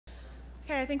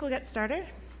Okay, I think we'll get started.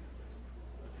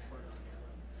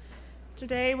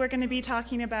 Today we're going to be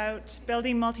talking about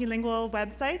building multilingual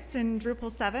websites in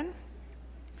Drupal 7.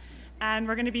 And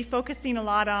we're going to be focusing a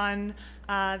lot on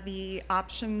the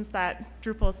options that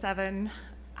Drupal 7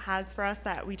 has for us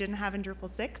that we didn't have in Drupal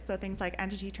 6, so things like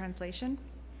entity translation.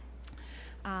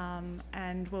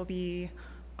 And we'll be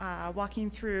walking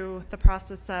through the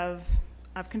process of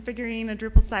configuring a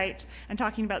Drupal site and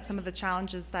talking about some of the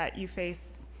challenges that you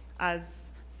face as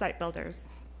site builders.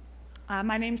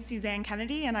 My name's Suzanne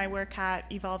Kennedy, and I work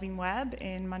at Evolving Web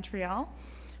in Montreal,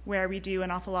 where we do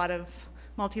an awful lot of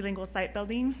multilingual site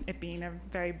building, it being a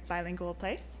very bilingual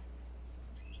place.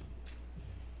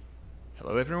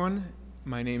 Hello, everyone.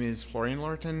 My name is Florian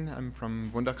Lorten. I'm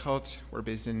from Wunderkraut. We're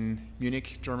based in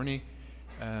Munich, Germany.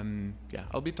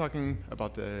 I'll be talking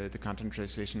about the content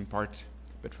translation part,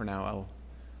 but for now, I'll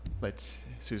let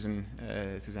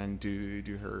Suzanne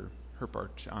do her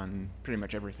part on pretty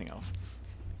much everything else.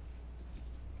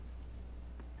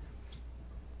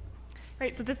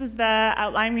 Great, so this is the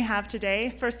outline we have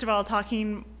today. First of all,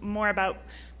 talking more about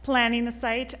planning the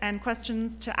site and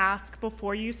questions to ask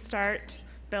before you start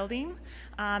building.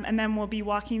 And then we'll be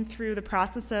walking through the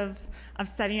process of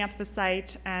setting up the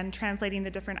site and translating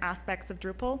the different aspects of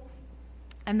Drupal.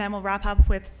 And then we'll wrap up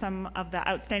with some of the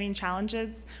outstanding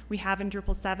challenges we have in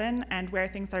Drupal 7 and where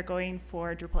things are going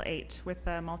for Drupal 8 with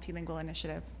the multilingual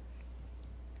initiative.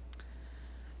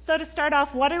 So to start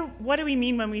off, what do we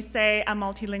mean when we say a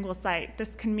multilingual site?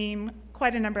 This can mean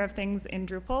quite a number of things in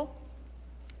Drupal.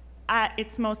 At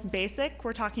its most basic,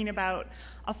 we're talking about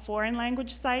a foreign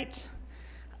language site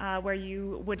where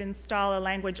you would install a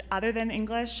language other than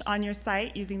English on your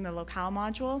site using the locale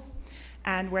module,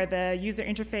 and where the user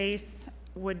interface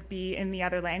would be in the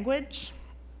other language,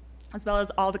 as well as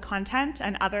all the content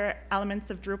and other elements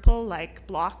of Drupal like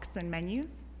blocks and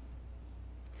menus.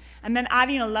 And then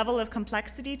adding a level of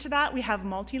complexity to that, we have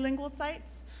multilingual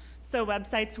sites, so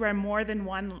websites where more than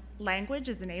one language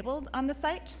is enabled on the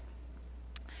site.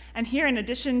 And here, in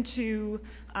addition to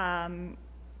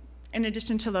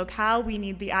locale, we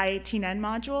need the I18N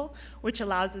module, which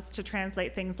allows us to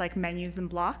translate things like menus and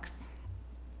blocks.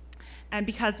 And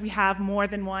because we have more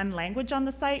than one language on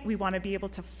the site, we want to be able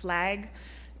to flag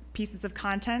pieces of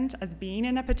content as being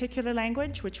in a particular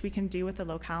language, which we can do with the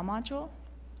locale module.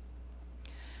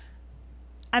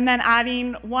 And then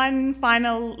adding one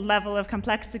final level of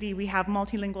complexity, we have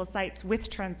multilingual sites with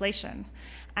translation.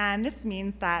 And this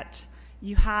means that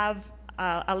you have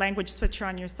a language switcher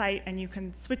on your site, and you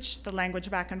can switch the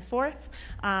language back and forth,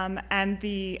 and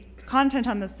the content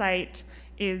on the site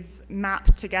is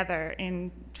mapped together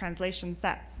in translation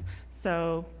sets.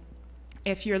 So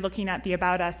if you're looking at the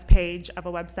About Us page of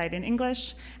a website in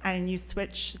English and you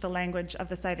switch the language of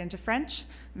the site into French,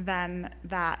 then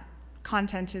that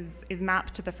content is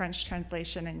mapped to the French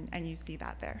translation, and you see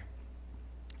that there.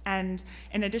 And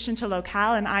in addition to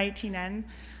locale and I18N,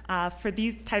 for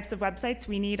these types of websites,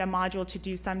 we need a module to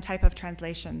do some type of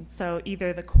translation. So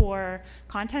either the core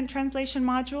content translation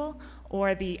module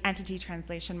or the entity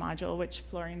translation module, which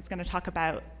Florian's going to talk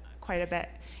about quite a bit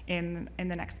in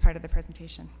the next part of the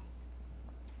presentation.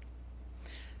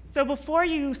 So before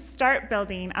you start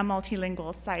building a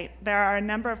multilingual site, there are a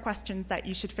number of questions that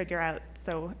you should figure out.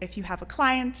 So if you have a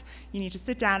client, you need to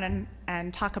sit down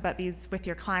and talk about these with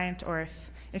your client, or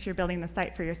if you're building the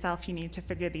site for yourself, you need to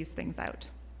figure these things out.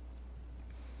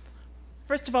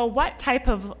 First of all, what type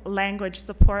of language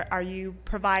support are you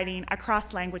providing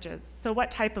across languages? So what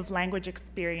type of language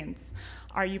experience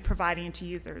are you providing to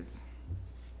users?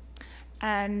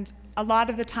 And a lot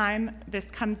of the time,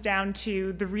 this comes down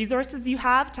to the resources you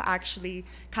have to actually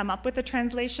come up with the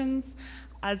translations,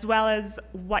 as well as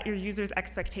what your users'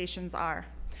 expectations are.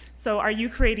 So are you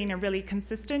creating a really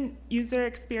consistent user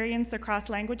experience across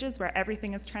languages where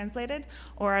everything is translated,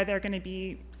 or are there going to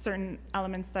be certain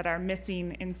elements that are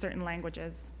missing in certain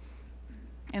languages?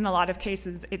 In a lot of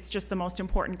cases, it's just the most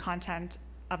important content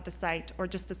of the site, or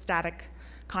just the static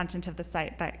content of the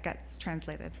site that gets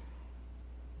translated.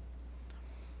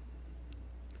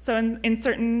 So in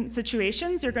certain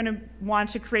situations, you're going to want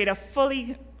to create a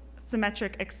fully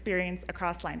symmetric experience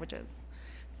across languages.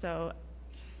 So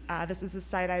this is a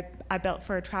site I built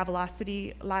for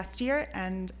Travelocity last year,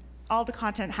 and all the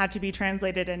content had to be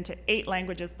translated into 8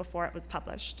 languages before it was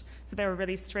published. So there were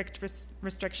really strict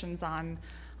restrictions on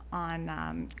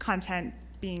content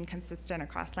being consistent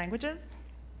across languages.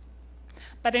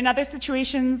 But in other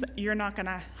situations, you're not going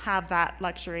to have that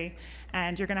luxury,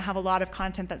 and you're going to have a lot of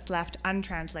content that's left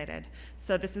untranslated.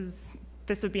 So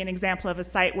this would be an example of a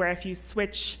site where if you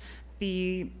switch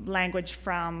the language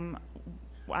from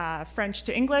French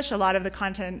to English, a lot of the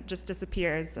content just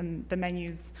disappears and the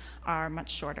menus are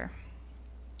much shorter,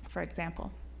 for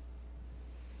example.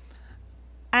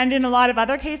 And in a lot of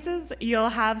other cases, you'll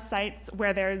have sites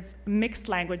where there's mixed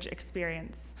language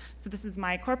experience. So this is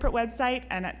my corporate website,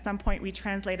 and at some point we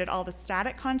translated all the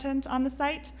static content on the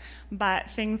site, but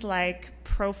things like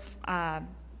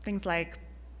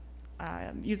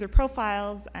user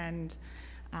profiles and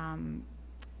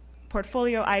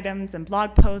portfolio items and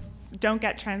blog posts don't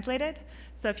get translated.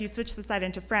 So if you switch the site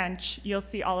into French, you'll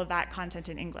see all of that content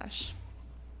in English.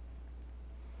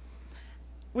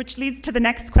 Which leads to the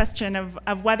next question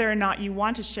of whether or not you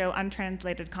want to show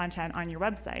untranslated content on your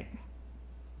website.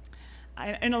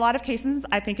 In a lot of cases,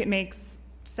 I think it makes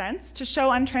sense to show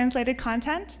untranslated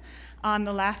content. On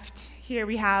the left here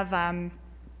we have an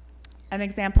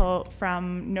example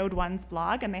from Node 1's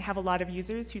blog, and they have a lot of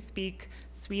users who speak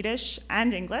Swedish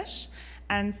and English.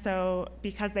 And so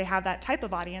because they have that type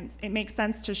of audience, it makes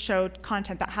sense to show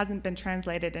content that hasn't been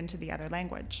translated into the other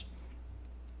language.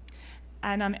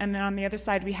 And on the other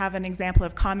side, we have an example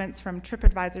of comments from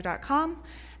tripadvisor.com,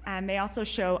 and they also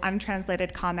show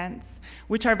untranslated comments,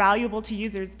 which are valuable to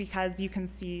users because you can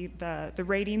see the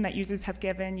rating that users have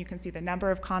given, you can see the number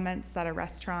of comments that a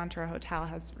restaurant or a hotel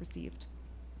has received.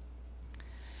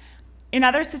 In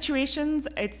other situations,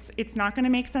 it's not going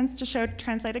to make sense to show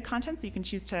translated content, so you can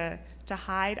choose to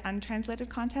hide untranslated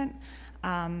content.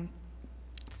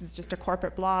 This is just a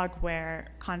corporate blog where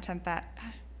content that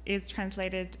is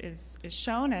translated is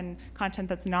shown, and content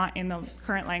that's not in the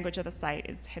current language of the site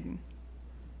is hidden.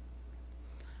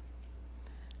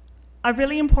 A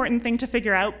really important thing to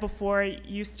figure out before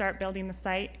you start building the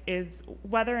site is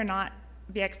whether or not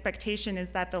the expectation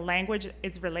is that the language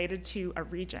is related to a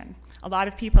region. A lot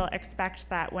of people expect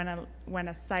that when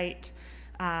a site,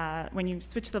 when you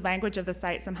switch the language of the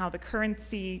site, somehow the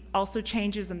currency also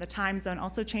changes and the time zone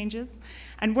also changes.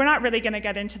 And we're not really going to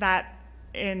get into that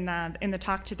in the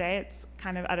talk today. It's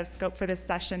kind of out of scope for this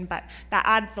session, but that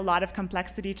adds a lot of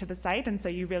complexity to the site, and so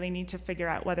you really need to figure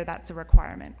out whether that's a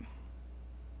requirement.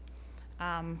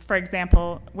 For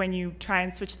example, when you try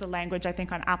and switch the language, I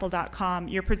think on apple.com,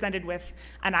 you're presented with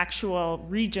an actual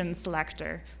region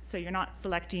selector, so you're not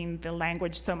selecting the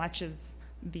language so much as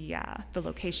the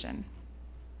location.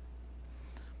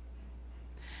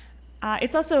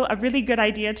 It's also a really good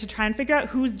idea to try and figure out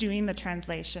who's doing the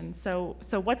translation. So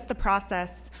what's the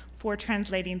process for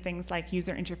translating things like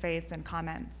user interface and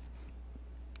comments?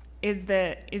 Is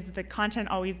the content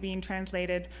always being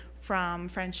translated from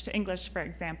French to English, for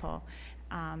example?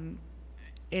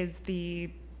 Is the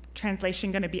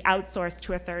translation going to be outsourced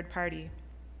to a third party?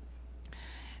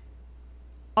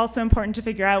 Also important to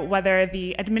figure out whether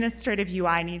the administrative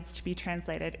UI needs to be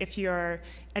translated. If your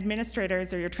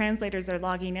administrators or your translators are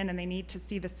logging in and they need to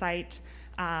see the site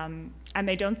and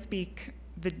they don't speak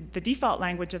the default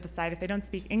language of the site, if they don't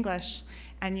speak English,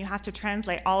 and you have to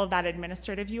translate all of that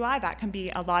administrative UI, that can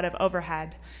be a lot of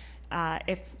overhead,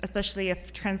 especially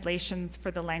if translations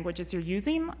for the languages you're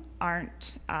using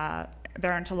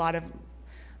there aren't a lot of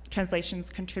translations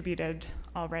contributed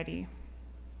already.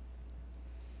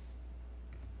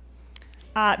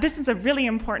 This is a really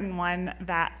important one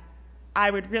that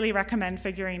I would really recommend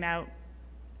figuring out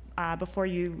before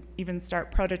you even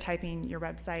start prototyping your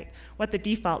website, what the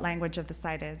default language of the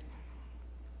site is.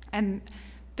 And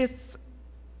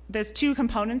there's two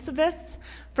components of this.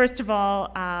 First of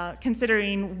all,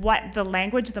 considering what the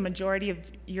language the majority of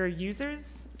your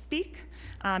users speak,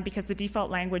 because the default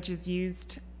language is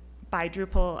used by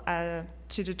Drupal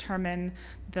to determine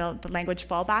the language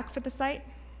fallback for the site.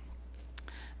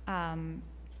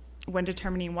 When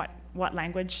determining what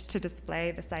language to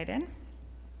display the site in.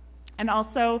 And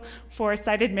also for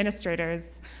site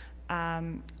administrators,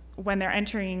 when they're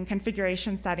entering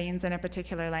configuration settings in a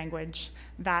particular language,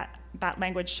 that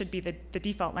language should be the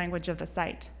default language of the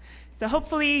site. So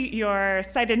hopefully your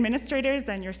site administrators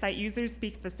and your site users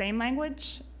speak the same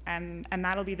language, and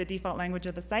that'll be the default language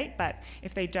of the site, but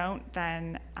if they don't,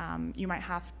 then you might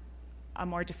have a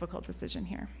more difficult decision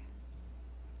here.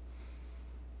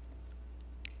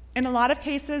 In a lot of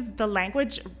cases, the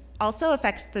language also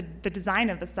affects the design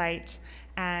of the site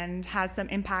and has some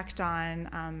impact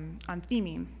on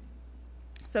theming.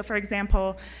 So for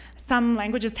example, some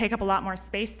languages take up a lot more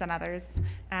space than others,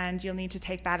 and you'll need to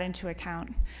take that into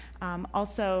account.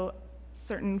 Also,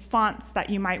 certain fonts that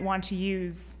you might want to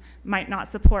use might not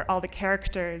support all the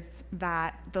characters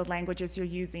that the languages you're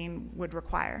using would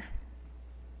require.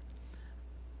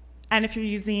 And if you're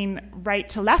using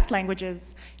right-to-left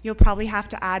languages, you'll probably have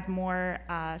to add more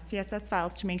CSS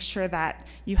files to make sure that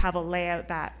you have a layout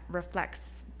that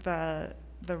reflects the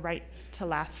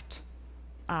right-to-left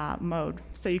mode.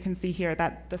 So you can see here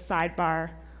that the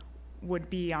sidebar would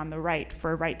be on the right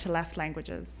for right to left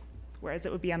languages, whereas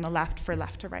it would be on the left for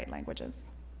left to right languages.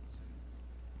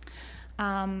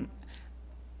 And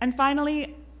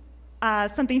finally,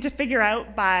 something to figure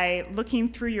out by looking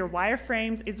through your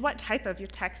wireframes is what type of your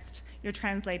text you're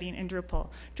translating in Drupal.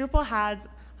 Drupal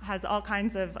has all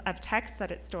kinds of text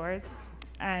that it stores,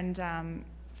 and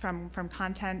from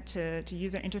content to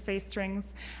user interface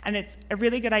strings. And it's a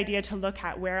really good idea to look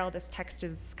at where all this text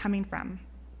is coming from.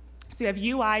 So we have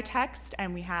UI text,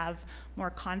 and we have more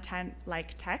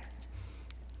content-like text.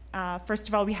 First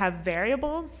of all, we have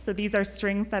variables. So these are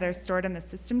strings that are stored in the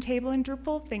system table in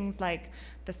Drupal, things like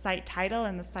the site title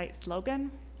and the site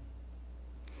slogan.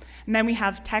 And then we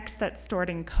have text that's stored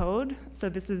in code. So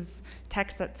this is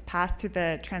text that's passed through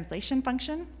the translation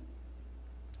function.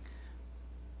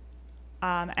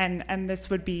 And this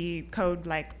would be code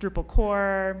like Drupal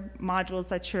core, modules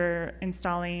that you're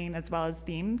installing, as well as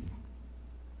themes.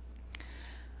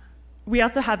 We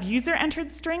also have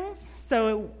user-entered strings.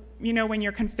 So when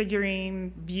you're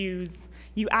configuring views,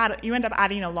 you end up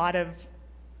adding a lot of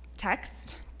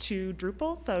text to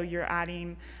Drupal. So you're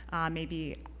adding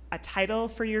maybe a title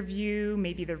for your view,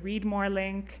 maybe the read more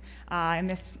link.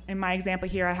 In my example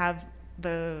here, I have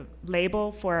the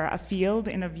label for a field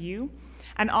in a view.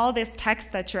 And all this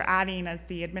text that you're adding as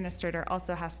the administrator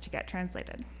also has to get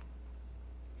translated.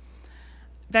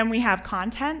 Then we have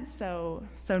content, so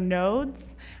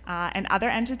nodes, and other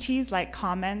entities like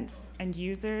comments and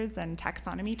users and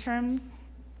taxonomy terms.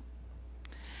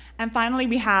 And finally,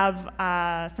 we have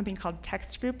something called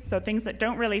text groups, so things that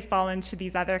don't really fall into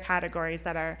these other categories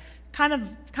that are kind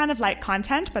of like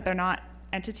content, but they're not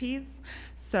entities.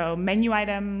 So menu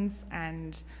items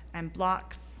and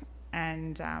blocks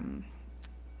and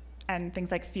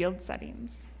things like field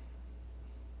settings.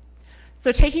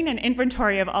 So taking an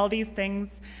inventory of all these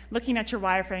things, looking at your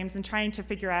wireframes and trying to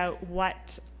figure out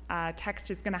what text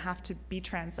is going to have to be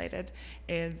translated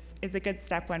is a good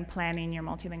step when planning your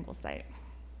multilingual site.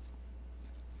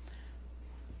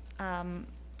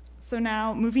 So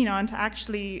now moving on to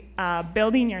actually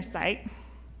building your site.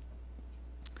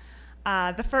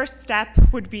 The first step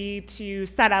would be to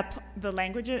set up the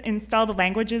languages, install the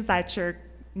languages that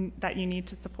you need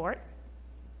to support.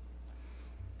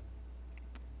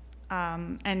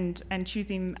 And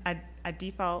choosing a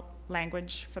default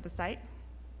language for the site.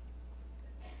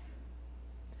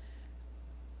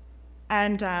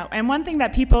 And one thing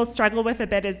that people struggle with a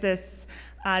bit is this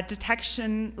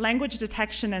language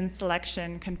detection and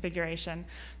selection configuration.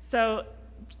 So,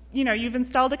 you've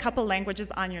installed a couple languages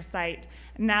on your site.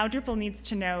 Now Drupal needs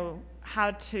to know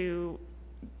how to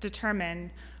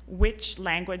determine which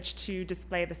language to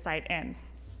display the site in.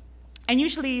 And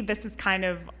usually this is kind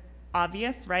of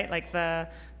obvious, right? Like the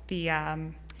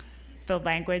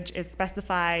language is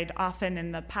specified often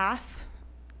in the path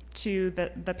to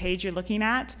the page you're looking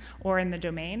at or in the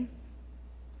domain.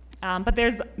 But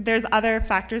there's other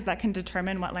factors that can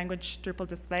determine what language Drupal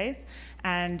displays,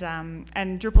 and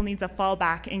Drupal needs a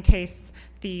fallback in case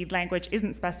the language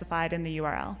isn't specified in the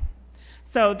URL.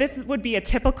 So this would be a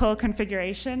typical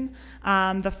configuration.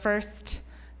 The first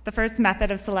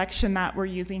method of selection that we're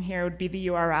using here would be the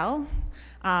URL.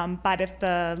 But if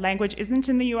the language isn't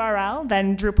in the URL,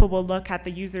 then Drupal will look at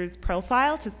the user's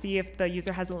profile to see if the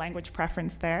user has a language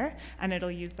preference there, and it'll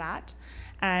use that.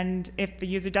 And if the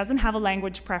user doesn't have a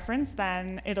language preference,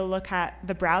 then it'll look at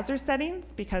the browser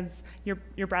settings, because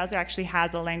your browser actually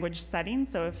has a language setting.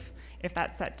 So if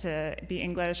that's set to be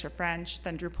English or French,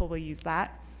 then Drupal will use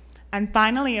that. And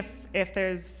finally, if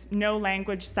there's no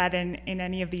language set in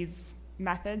any of these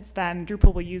methods, then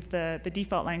Drupal will use the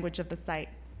default language of the site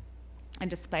and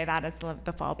display that as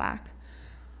the fallback.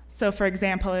 So for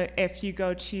example, if you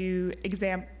go to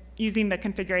using the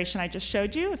configuration I just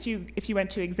showed you, if you went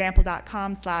to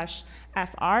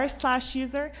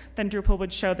example.com/fr/user, then Drupal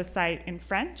would show the site in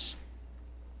French.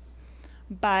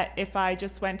 But if I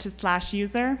just went to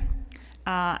 /user,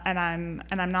 and I'm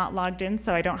not logged in,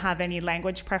 so I don't have any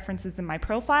language preferences in my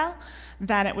profile,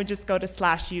 then it would just go to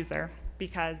 /user,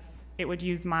 because it would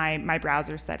use my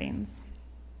browser settings.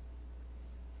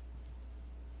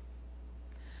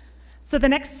 So the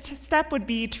next step would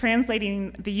be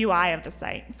translating the UI of the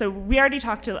site. So we already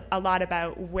talked a lot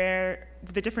about where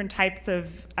the different types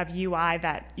of UI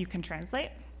that you can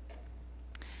translate.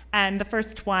 And the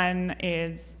first one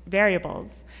is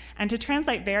variables. And to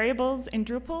translate variables in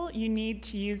Drupal, you need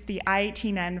to use the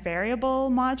i18n variable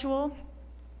module.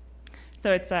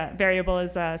 So variable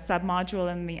is a submodule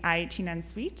in the i18n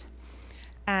suite.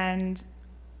 And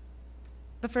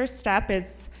the first step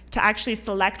is to actually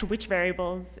select which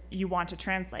variables you want to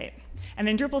translate. And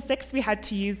in Drupal 6, we had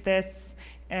to use this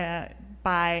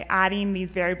by adding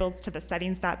these variables to the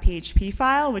settings.php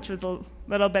file, which was a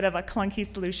little bit of a clunky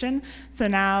solution. So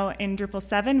now in Drupal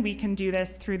 7, we can do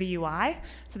this through the UI.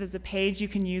 So there's a page you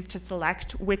can use to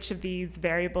select which of these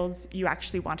variables you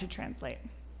actually want to translate.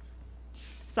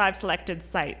 So I've selected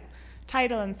site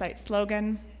title and site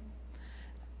slogan.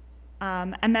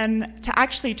 And then to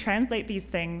actually translate these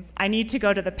things, I need to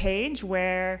go to the page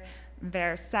where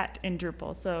they're set in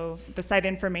Drupal. So the site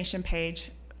information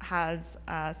page has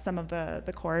some of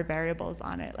the core variables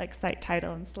on it, like site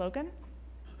title and slogan.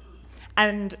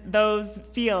 And those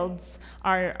fields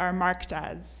are marked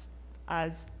as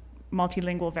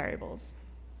multilingual variables.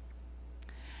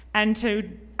 And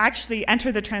to actually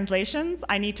enter the translations,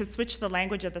 I need to switch the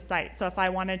language of the site. So if I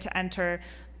wanted to enter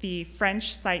the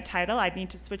French site title, I'd need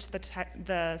to switch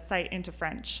the site into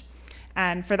French.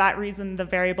 And for that reason, the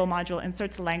variable module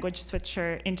inserts a language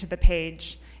switcher into the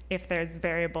page if there's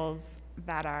variables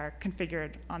that are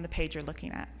configured on the page you're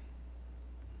looking at.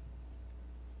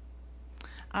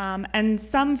 And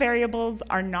some variables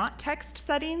are not text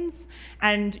settings,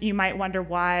 and you might wonder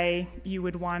why you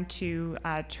would want to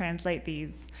translate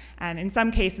these. And in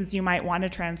some cases, you might want to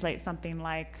translate something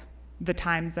like the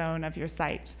time zone of your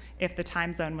site if the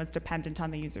time zone was dependent on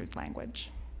the user's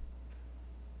language.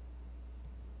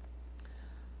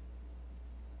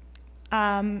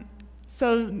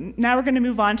 So now we're going to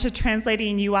move on to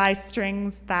translating UI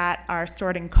strings that are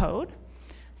stored in code.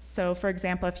 So for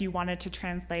example, if you wanted to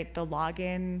translate the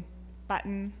login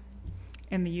button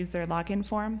in the user login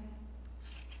form.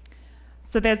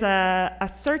 So there's a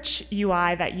search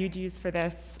UI that you'd use for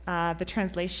this, the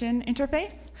translation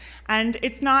interface. And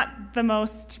it's not the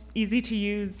most easy to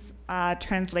use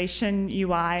translation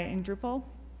UI in Drupal.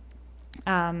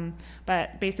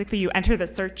 But basically you enter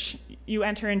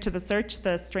into the search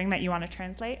the string that you want to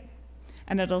translate,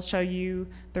 and it'll show you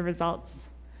the results,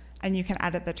 and you can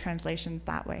edit the translations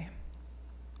that way.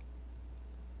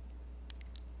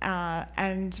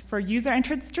 And for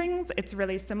user-entered strings, it's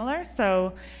really similar.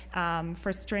 So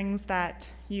for strings that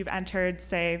you've entered,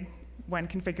 say, when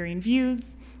configuring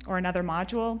views or another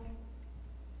module,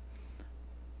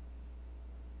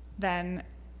 then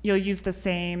you'll use the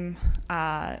same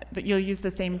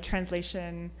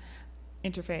translation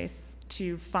interface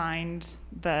to find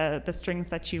the strings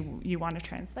that you want to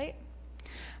translate.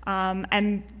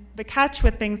 And the catch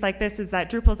with things like this is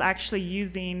that Drupal is actually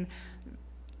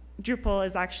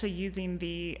using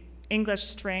the English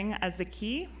string as the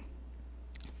key.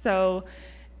 So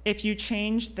if you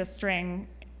change the string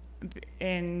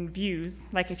in views,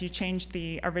 like if you change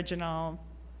the original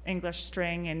English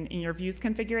string in your views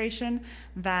configuration,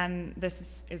 then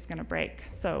this is going to break.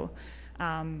 So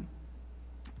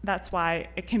that's why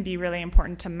it can be really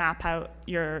important to map out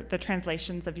the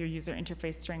translations of your user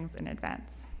interface strings in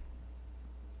advance.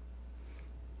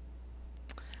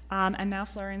 And now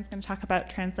Florian's going to talk about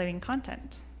translating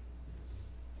content.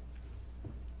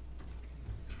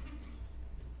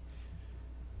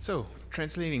 So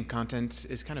translating content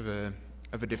is kind of a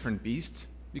different beast,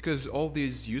 because all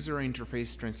these user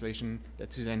interface translation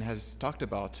that Suzanne has talked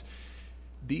about,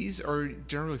 these are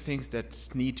generally things that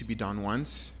need to be done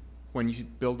once when you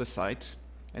build a site,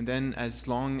 and then as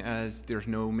long as there's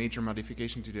no major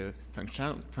modification to the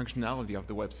functionality of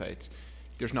the website,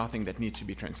 there's nothing that needs to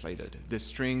be translated. The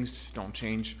strings don't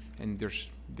change, and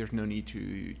there's no need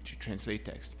to translate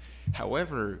text.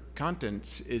 However,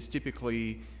 content is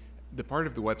typically the part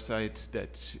of the website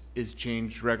that is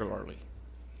changed regularly.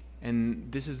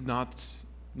 And this is not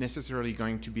necessarily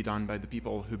going to be done by the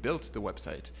people who built the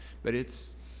website, but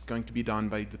it's going to be done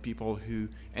by the people who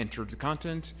entered the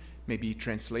content, maybe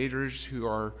translators who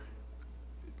are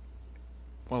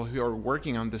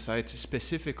working on the site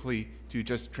specifically to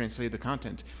just translate the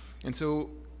content. And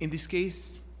so in this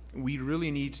case, we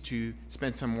really need to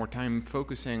spend some more time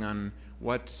focusing on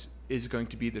what is going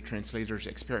to be the translator's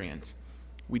experience.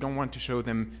 We don't want to show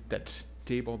them that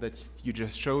table that you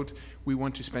just showed. We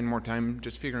want to spend more time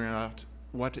just figuring out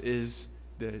what is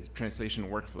the translation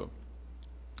workflow.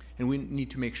 And we need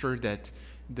to make sure that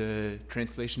the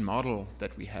translation model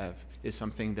that we have is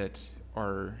something that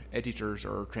our editors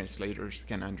or translators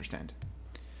can understand.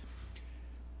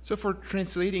 So for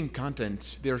translating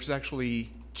content, there's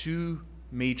actually two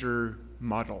major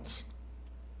models.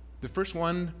 The first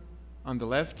one on the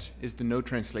left is the no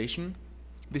translation.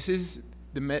 This is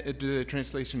the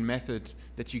translation method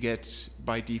that you get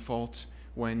by default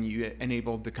when you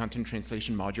enable the content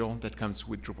translation module that comes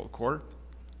with Drupal core.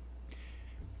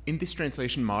 In this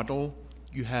translation model,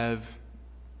 you have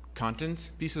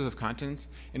content, pieces of content,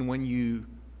 and when you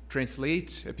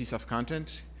translate a piece of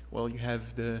content, well, you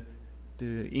have the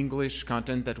the English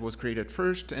content that was created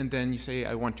first, and then you say,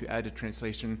 I want to add a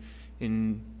translation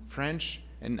in French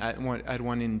and add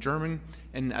one in German.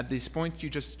 And at this point, you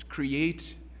just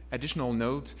create additional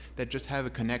nodes that just have a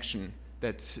connection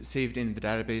that's saved in the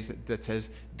database that says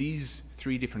these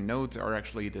 3 different nodes are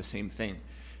actually the same thing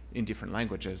in different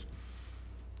languages.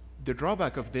 The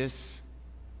drawback of this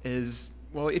is,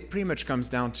 well, it pretty much comes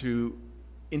down to,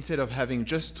 instead of having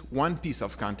just one piece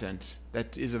of content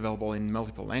that is available in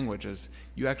multiple languages,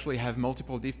 you actually have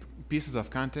multiple pieces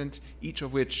of content, each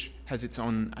of which has its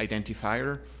own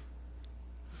identifier.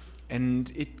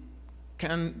 And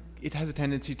it has a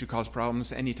tendency to cause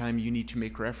problems anytime you need to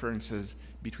make references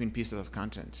between pieces of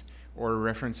content, or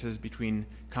references between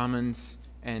comments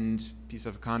and pieces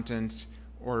of content,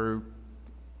 or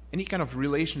any kind of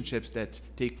relationships that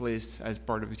take place as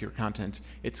part of your content.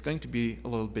 It's going to be a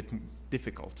little bit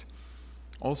difficult.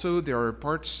 Also, there are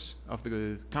parts of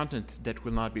the content that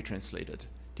will not be translated,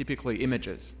 typically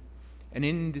images. And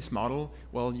in this model,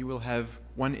 well, you will have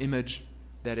one image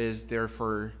that is there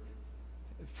for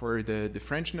the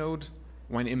French node,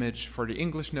 one image for the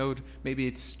English node. Maybe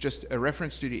it's just a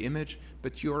reference to the image,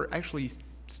 but you're actually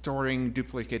storing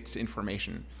duplicate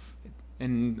information.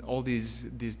 And all these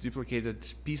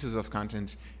duplicated pieces of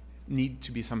content need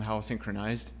to be somehow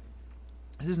synchronized.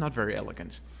 This is not very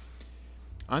elegant.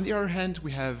 On the other hand,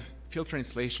 we have field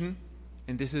translation,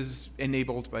 and this is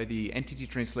enabled by the entity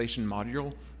translation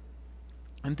module.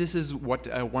 And this is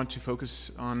what I want to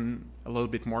focus on a little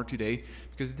bit more today,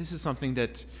 because this is something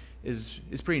that is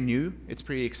pretty new. It's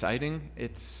pretty exciting.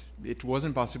 It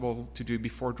wasn't possible to do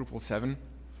before Drupal 7,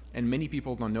 and many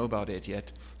people don't know about it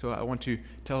yet. So I want to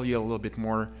tell you a little bit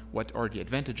more what are the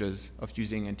advantages of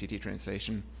using entity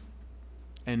translation,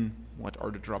 and what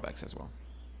are the drawbacks as well.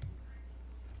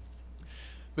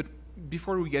 But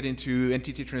before we get into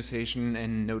entity translation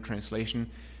and node translation,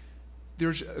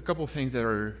 there's a couple of things that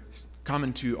are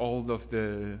common to all of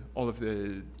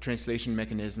the translation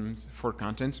mechanisms for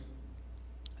content.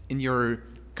 In your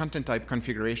content type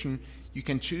configuration, you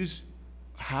can choose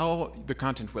how the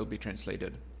content will be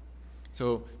translated.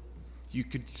 So you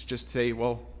could just say,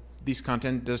 well, this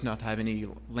content does not have any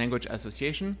language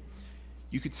association.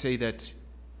 You could say that,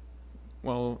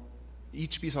 well,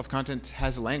 each piece of content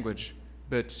has a language,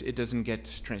 but it doesn't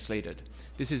get translated.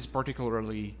 This is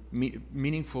particularly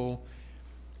meaningful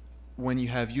when you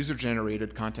have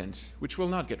user-generated content, which will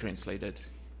not get translated,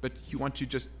 but you want to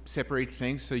just separate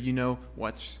things so you know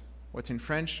what's in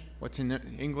French, what's in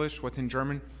English, what's in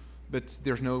German, but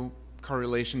there's no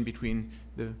correlation between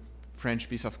the French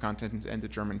piece of content and the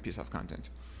German piece of content.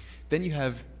 Then you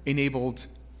have enabled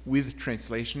with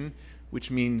translation, which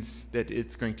means that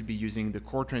it's going to be using the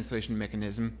core translation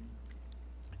mechanism,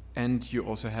 and you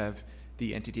also have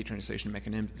the entity translation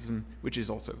mechanism, which is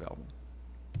also available.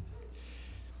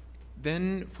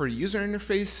 Then for user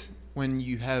interface, when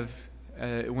you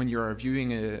are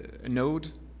viewing a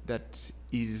node that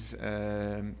is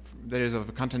of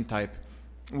a content type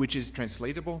which is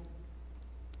translatable,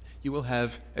 you will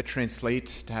have a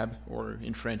translate tab, or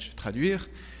in French, traduire,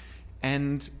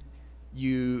 and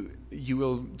you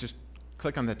will just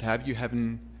click on the tab. You have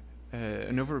an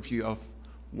overview of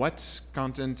what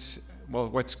content, well,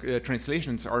 what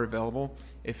translations are available.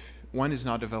 If one is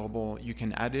not available, you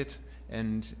can add it,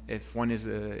 and if one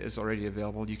is already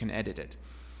available, you can edit it.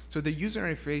 So the user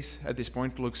interface at this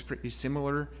point looks pretty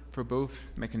similar for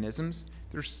both mechanisms.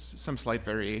 There's some slight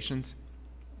variations,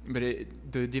 but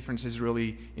the difference is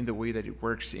really in the way that it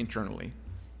works internally.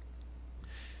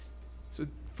 So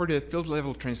for the field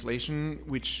level translation,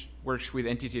 which works with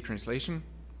entity translation,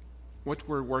 what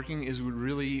we're working is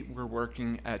we're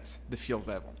working at the field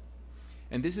level.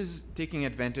 And this is taking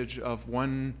advantage of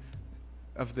one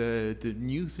of the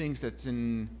new things that's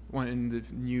in the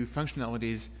new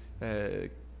functionalities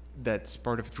that's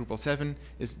part of Drupal 7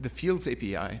 is the Fields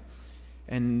API.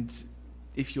 And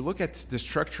if you look at the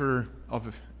structure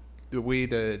of the way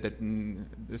the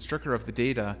structure of the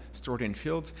data stored in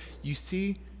fields, you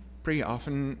see pretty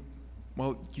often,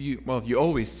 you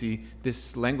always see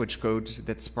this language code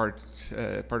that's part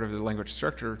of the language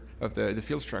structure of the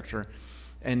field structure.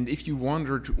 And if you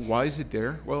wondered why is it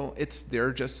there, well, it's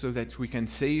there just so that we can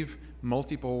save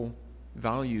multiple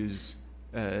values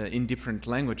in different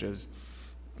languages.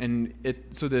 And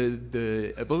so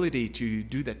the ability to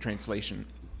do that translation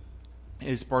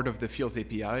is part of the Fields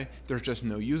API. There's just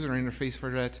no user interface for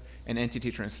that, and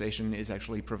entity translation is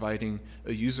actually providing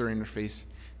a user interface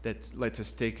that lets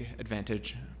us take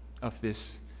advantage of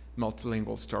this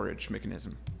multilingual storage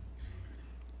mechanism.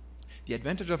 The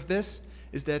advantage of this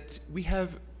is that we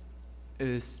have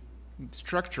a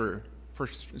structure for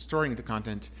storing the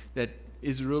content that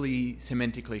is really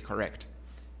semantically correct.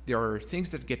 There are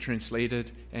things that get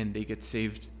translated and they get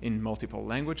saved in multiple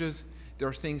languages. There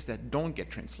are things that don't get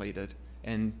translated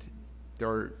and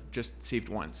they're just saved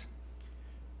once.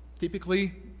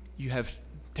 Typically, you have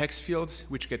text fields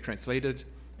which get translated,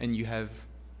 and you have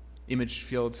image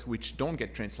fields which don't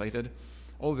get translated,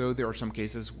 although there are some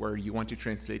cases where you want to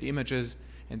translate images,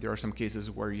 and there are some cases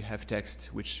where you have text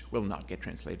which will not get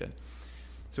translated.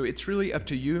 So it's really up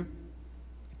to you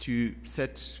to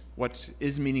set what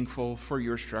is meaningful for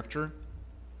your structure.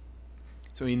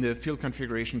 So in the field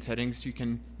configuration settings, you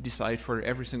can decide for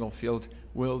every single field,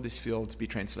 will this field be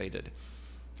translated?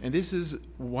 And this is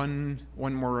one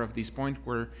more of these points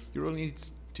where you really need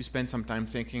to spend some time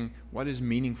thinking, what is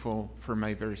meaningful for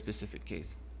my very specific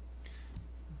case?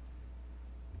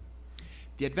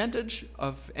 The advantage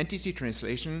of entity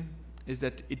translation is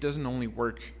that it doesn't only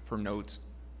work for nodes.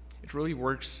 It really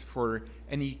works for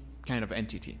any kind of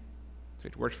entity. So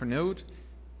it works for node,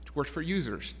 it works for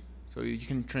users. So you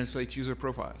can translate user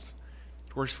profiles.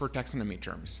 It works for taxonomy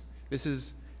terms. This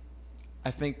is,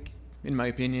 I think, in my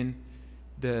opinion,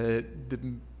 the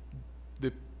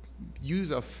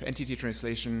use of entity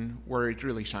translation where it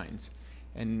really shines.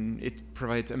 And it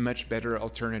provides a much better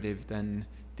alternative than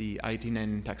the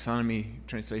IT9 taxonomy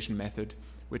translation method,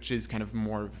 which is kind of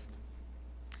more of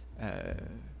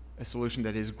a solution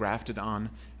that is grafted on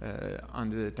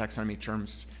the taxonomy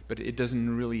terms, but it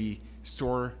doesn't really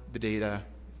store the data,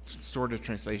 store the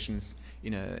translations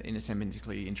in a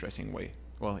semantically interesting way,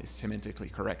 well, a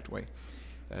semantically correct way.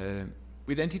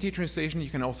 With entity translation, you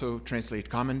can also translate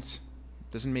comments.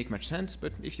 Doesn't make much sense,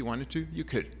 but if you wanted to, you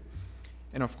could.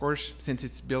 And of course, since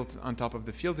it's built on top of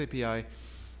the Fields API,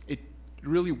 it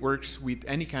really works with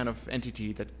any kind of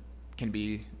entity that can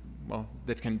be, well,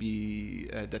 that can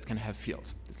have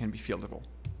fields, that can be fieldable.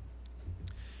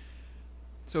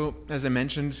 So as I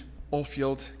mentioned, all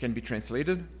fields can be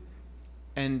translated,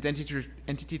 and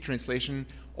entity translation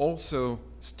also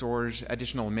stores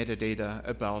additional metadata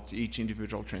about each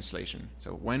individual translation.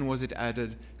 So when was it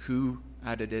added? Who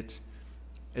added it?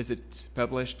 Is it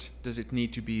published? Does it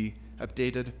need to be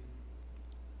updated?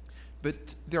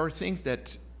 But there are things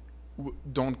that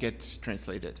don't get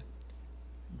translated.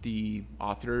 The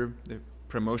author, the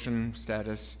promotion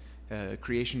status,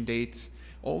 creation dates,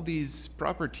 all these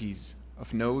properties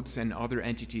of nodes and other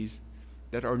entities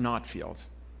that are not fields.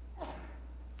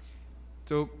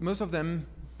 So most of them,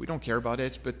 we don't care about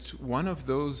it, but one of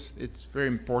those, it's very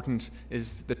important,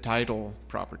 is the title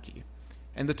property.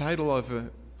 And the title of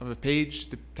a page,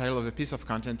 the title of a piece of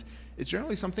content, is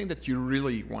generally something that you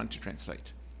really want to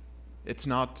translate. It's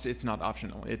not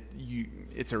optional,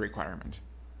 it's a requirement.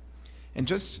 And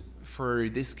just for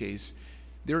this case,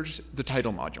 there's the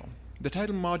title module. The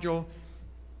title module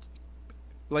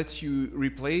lets you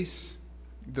replace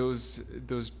those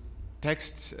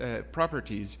text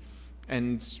properties,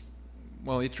 and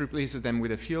well, it replaces them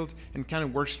with a field and kind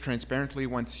of works transparently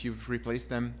once you've replaced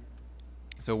them.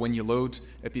 So when you load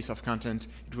a piece of content,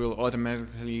 it will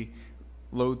automatically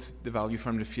load the value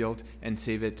from the field and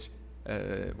save it,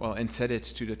 and set it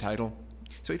to the title.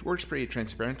 So it works pretty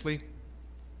transparently.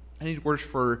 And it works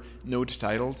for node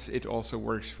titles. It also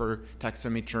works for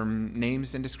taxonomy term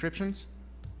names and descriptions.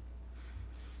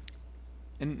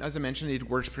 And as I mentioned, it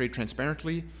works pretty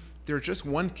transparently. There's just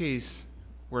one case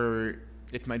where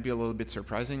it might be a little bit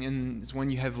surprising, and it's when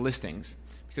you have listings.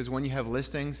 Because when you have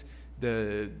listings,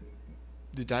 the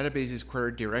database is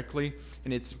queried directly,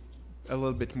 and it's a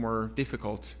little bit more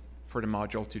difficult for the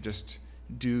module to just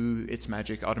do its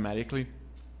magic automatically.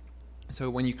 So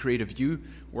when you create a view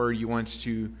where you want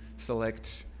to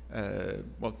select,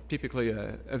 typically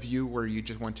a view where you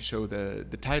just want to show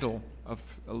the title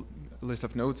of a list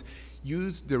of nodes,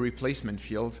 use the replacement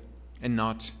field and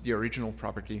not the original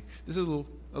property. This is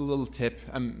a little tip.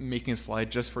 I'm making a slide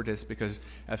just for this because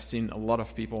I've seen a lot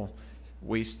of people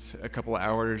waste a couple of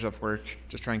hours of work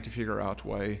just trying to figure out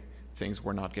why things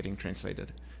were not getting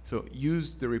translated. So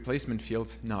use the replacement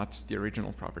fields, not the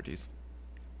original properties.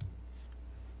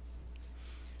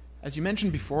 As you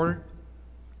mentioned before,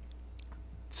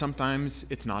 sometimes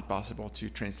it's not possible to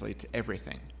translate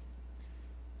everything.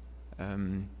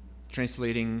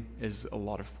 Translating is a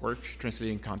lot of work.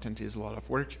 Translating content is a lot of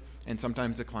work. And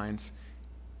sometimes the clients,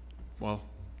 well,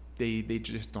 they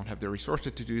just don't have the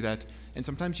resources to do that. And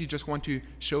sometimes you just want to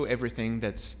show everything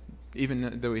that's,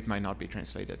 even though it might not be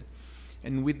translated.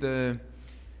 And with the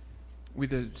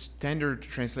standard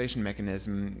translation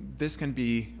mechanism, this can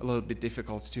be a little bit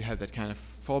difficult to have that kind of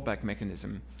fallback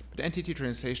mechanism. But entity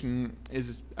translation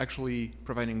is actually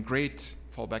providing great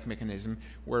fallback mechanism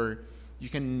where you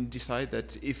can decide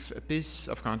that if a piece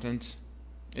of content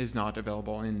is not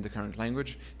available in the current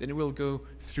language, then it will go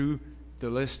through the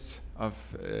lists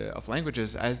of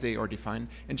languages as they are defined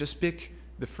and just pick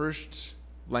the first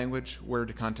language where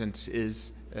the content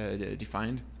is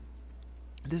defined.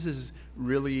 This is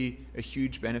really a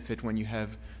huge benefit when you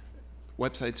have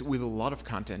websites with a lot of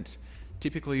content.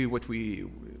 Typically what we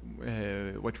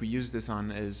use this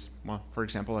on is, well, for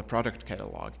example, a product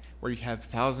catalog, where you have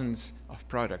thousands of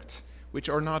products which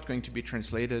are not going to be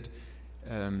translated,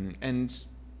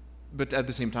 but at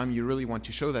the same time you really want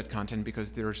to show that content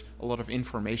because there's a lot of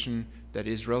information that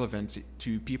is relevant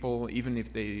to people even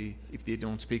if they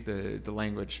don't speak the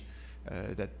language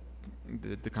that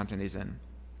the content is in.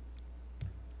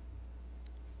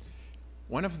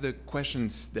 One of the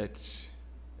questions that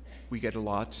we get a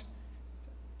lot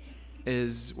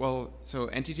is, well, so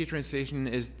entity translation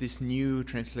is this new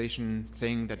translation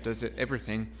thing that does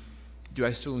everything. Do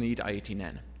I still need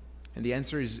IATN? And the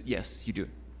answer is yes, you do.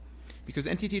 Because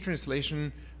entity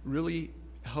translation really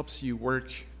helps you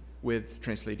work with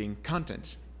translating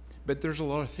content. But there's a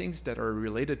lot of things that are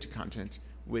related to content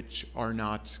which are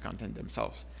not content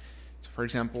themselves. So for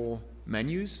example,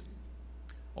 menus,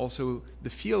 also the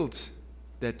fields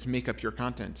that make up your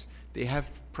content. They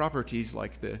have properties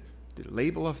like the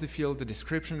label of the field, the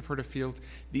description for the field.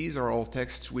 These are all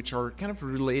texts which are kind of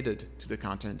related to the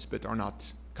content but are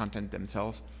not content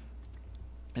themselves.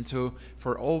 And so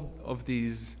for all of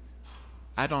these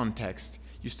add-on text,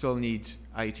 you still need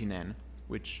IATN,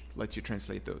 which lets you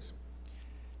translate those.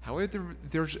 However,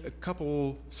 there's a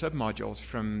couple submodules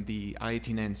from the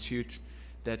IATN suite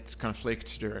that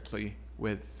conflict directly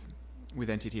with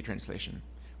entity translation.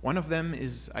 One of them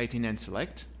is IATN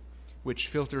select, which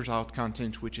filters out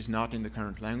content which is not in the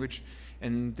current language,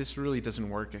 and this really doesn't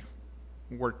work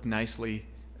nicely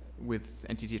with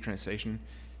entity translation.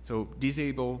 So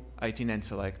disable IATN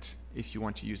select if you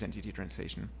want to use entity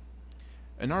translation.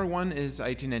 Another one is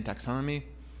IATN taxonomy.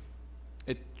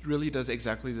 It really does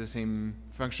exactly the same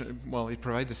function, well, it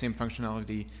provides the same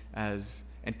functionality as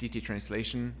entity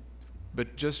translation,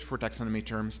 but just for taxonomy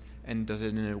terms, and does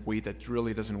it in a way that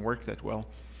really doesn't work that well.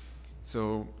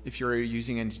 So if you're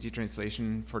using entity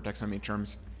translation for taxonomy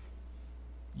terms,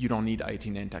 you don't need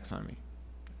IATN taxonomy.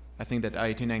 I think that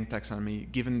IATN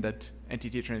taxonomy, given that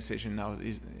entity translation now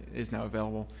is now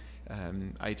available,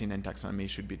 IATN taxonomy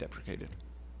should be deprecated.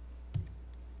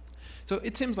 So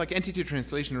it seems like entity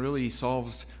translation really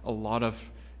solves a lot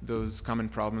of those common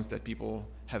problems that people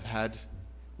have had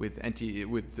with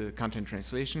the content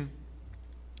translation,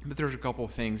 but there's a couple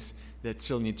of things that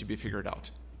still need to be figured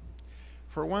out.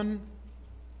 For one,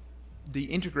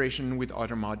 the integration with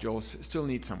other modules still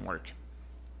needs some work.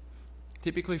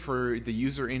 Typically for the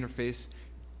user interface,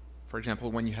 for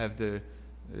example, when you have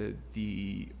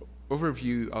the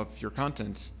overview of your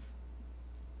content,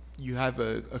 you have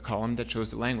a column that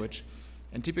shows the language.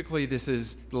 And typically this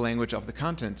is the language of the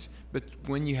content, but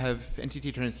when you have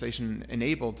entity translation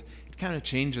enabled, it kind of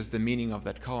changes the meaning of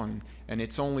that column, and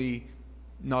it's only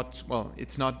not, well,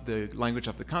 it's not the language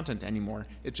of the content anymore,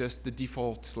 it's just the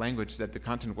default language that the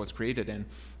content was created in.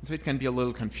 And so it can be a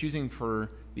little confusing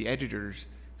for the editors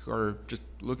who are just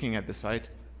looking at the site.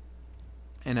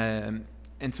 And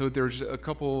so there's a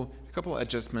couple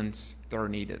adjustments that are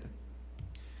needed.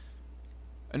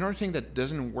 Another thing that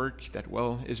doesn't work that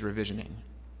well is revisioning,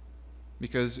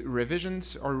 because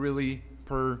revisions are really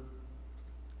per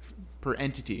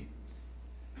entity.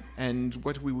 And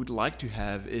what we would like to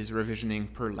have is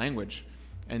revisioning per language.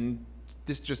 And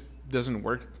this just doesn't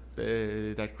work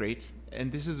that great.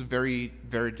 And this is a very,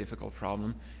 very difficult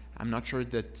problem. I'm not sure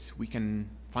that we can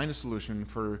find a solution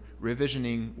for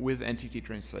revisioning with entity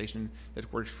translation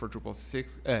that works for Drupal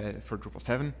 6, for Drupal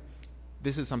 7.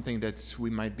 This is something that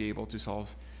we might be able to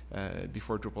solve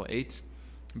before Drupal 8,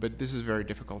 but this is a very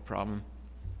difficult problem.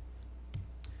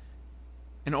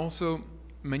 And also,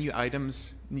 menu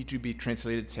items need to be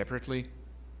translated separately.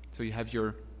 So you have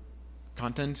your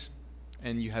content,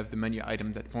 and you have the menu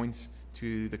item that points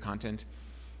to the content.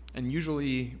 And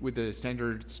usually, with the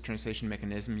standard translation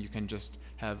mechanism, you can just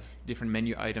have different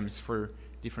menu items for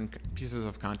different pieces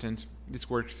of content. This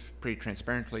works pretty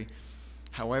transparently.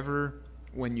 However,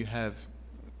 when you have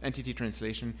entity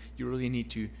translation, you really need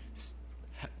to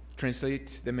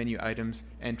translate the menu items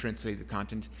and translate the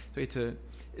content. So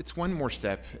it's one more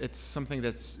step. It's something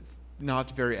that's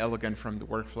not very elegant from the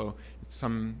workflow. It's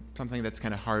something that's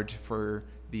kind of hard for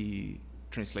the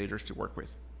translators to work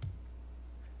with.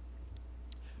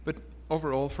 But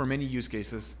overall, for many use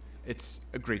cases, it's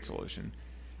a great solution.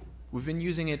 We've been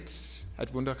using it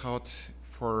at Wunderkraut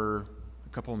for a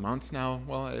couple of months now.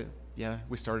 Well, yeah,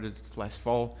 we started last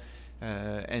fall.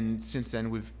 And since then,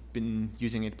 we've been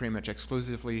using it pretty much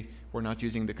exclusively. We're not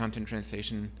using the content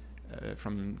translation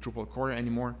from Drupal core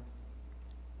anymore.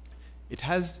 It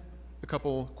has a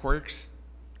couple quirks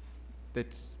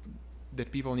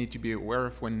that people need to be aware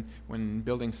of when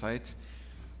building sites,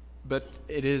 but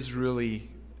it is really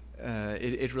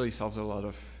it really solves a lot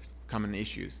of common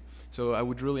issues. So I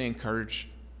would really encourage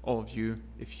all of you,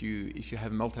 if you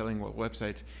have a multilingual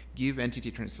website, give entity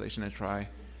translation a try.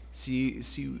 See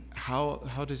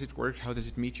how does it work, how does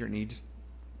it meet your needs,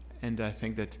 and I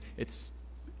think that it's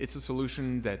a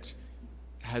solution that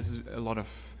has a lot of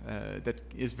that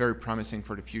is very promising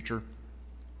for the future.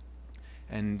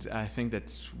 And I think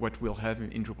that what we'll have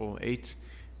in Drupal 8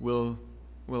 will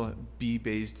be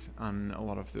based on a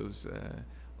lot of those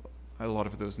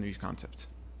new concepts.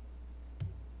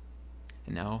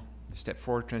 And now, step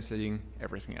 4, translating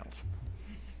everything else.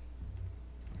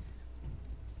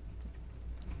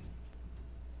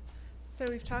 So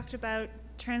we've talked about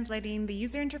translating the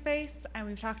user interface, and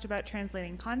we've talked about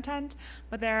translating content,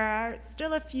 but there are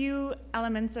still a few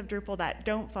elements of Drupal that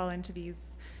don't fall into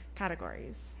these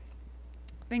categories.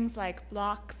 Things like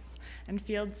blocks and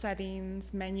field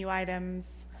settings, menu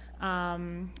items,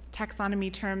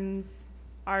 taxonomy terms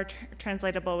are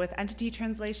translatable with entity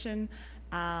translation,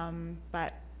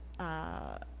 but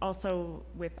also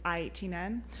with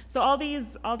I18N. So all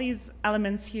these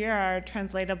elements here are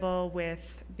translatable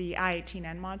with the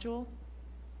I18N module.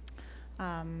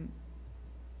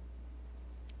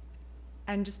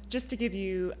 And just to give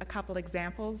you a couple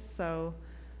examples, so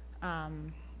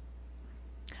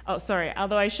oh, sorry,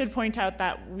 although I should point out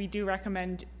that we do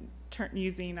recommend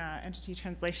using entity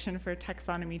translation for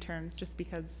taxonomy terms, just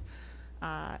because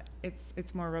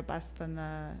it's more robust than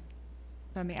the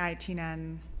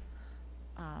I18N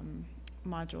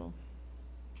module.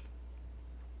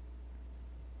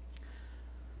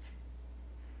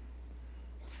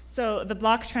 So the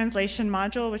block translation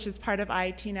module, which is part of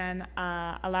I18N,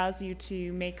 allows you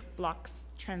to make blocks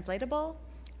translatable,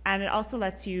 and it also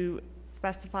lets you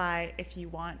specify if you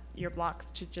want your blocks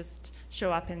to just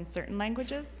show up in certain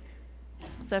languages.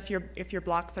 So if your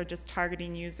blocks are just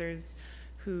targeting users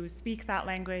who speak that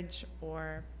language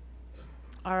or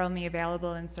are only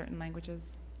available in certain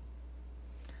languages.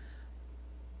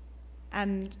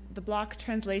 And the block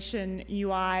translation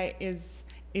UI is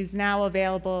now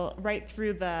available right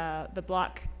through the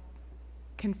block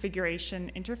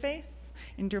configuration interface.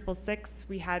 In Drupal 6,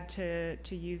 we had to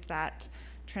use that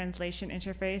translation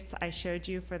interface I showed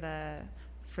you for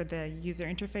the user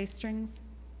interface strings.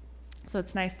 So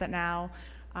it's nice that now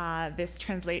this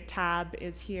translate tab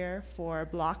is here for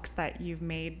blocks that you've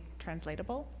made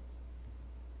translatable.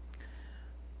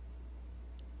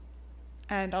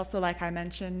 And also, like I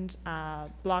mentioned,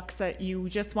 blocks that you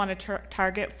just want to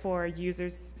target for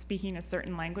users speaking a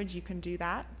certain language, you can do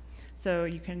that. So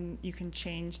you can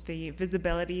change the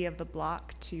visibility of the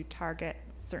block to target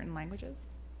certain languages.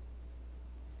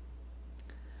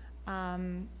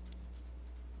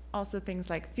 Also things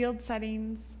like field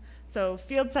settings. So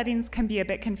field settings can be a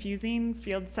bit confusing.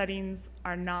 Field settings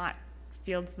are not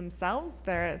fields themselves.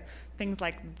 They're things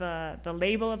like the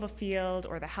label of a field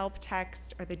or the help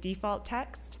text or the default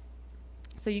text.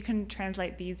 So you can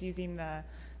translate these using the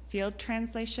field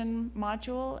translation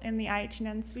module in the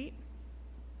I18N suite.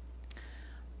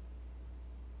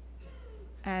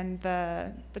 And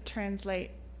the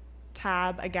translate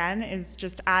tab, again, is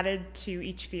just added to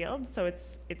each field, so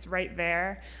it's right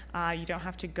there. You don't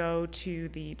have to go to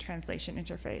the translation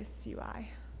interface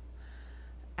UI.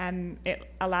 And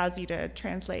it allows you to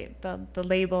translate the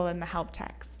label and the help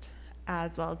text,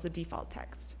 as well as the default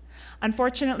text.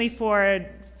 Unfortunately, for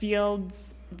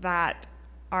fields that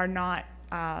are not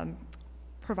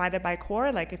provided by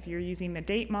core, like if you're using the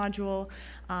date module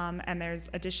and there's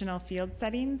additional field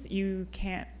settings, you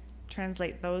can't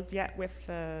translate those yet with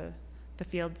the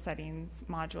field settings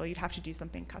module. You'd have to do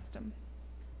something custom.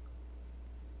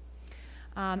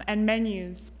 And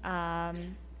menus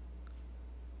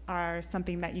are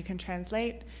something that you can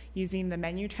translate using the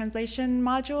menu translation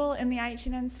module in the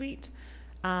I18N suite.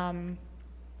 And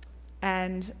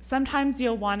sometimes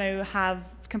you'll want to have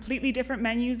completely different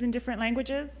menus in different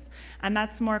languages, and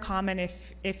that's more common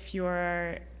if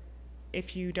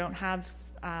you don't have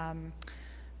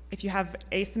if you have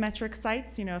asymmetric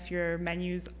sites, you know, if your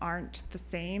menus aren't the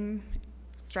same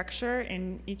structure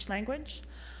in each language.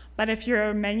 But if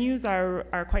your menus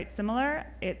are quite similar,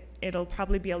 it'll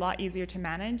probably be a lot easier to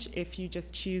manage if you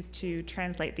just choose to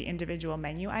translate the individual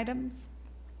menu items.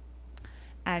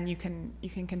 And you can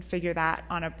configure that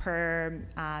on a per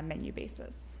menu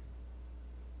basis.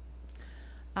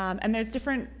 And there's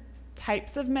different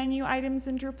types of menu items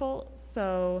in Drupal.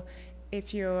 So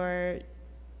if you're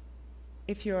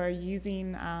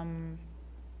using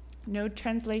node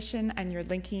translation and you're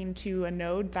linking to a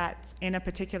node that's in a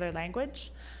particular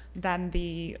language, then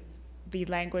the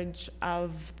language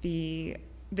of the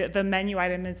menu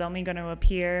item is only going to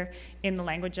appear in the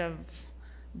language of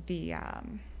the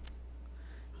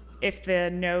if the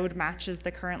node matches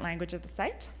the current language of the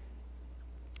site.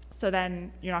 So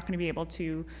then you're not going to be able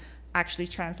to actually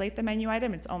translate the menu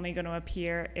item. It's only going to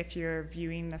appear if you're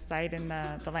viewing the site in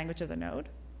the language of the node.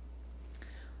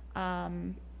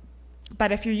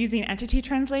 But if you're using entity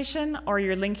translation or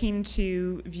you're linking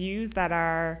to views that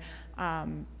are,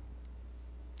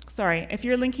 if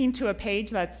you're linking to a page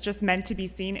that's just meant to be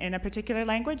seen in a particular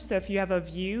language, so if you have a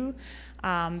view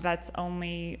that's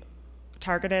only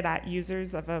targeted at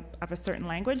users of a certain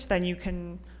language, then you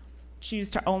can choose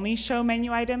to only show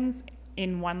menu items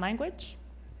in one language.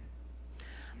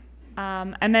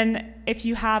 And then if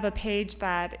you have a page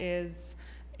that is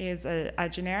a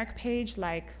generic page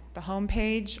like the home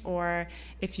page, or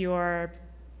if you're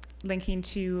linking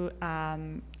to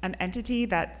an entity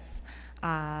that's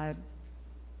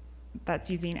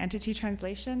using entity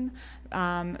translation,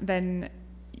 then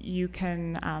you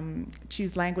can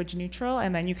choose language neutral,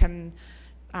 and then you can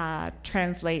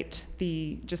translate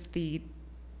just the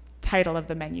title of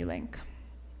the menu link.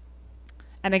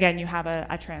 And again, you have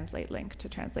a translate link to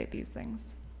translate these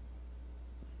things.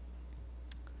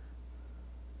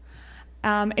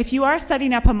 If you are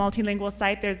setting up a multilingual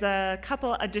site, there's a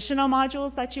couple additional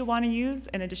modules that you want to use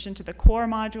in addition to the core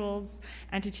modules,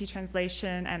 entity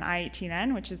translation, and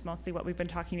I18N, which is mostly what we've been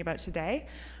talking about today.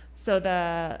 So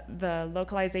the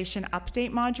localization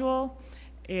update module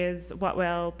is what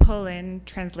will pull in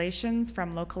translations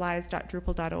from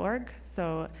localize.drupal.org.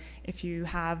 So if you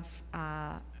have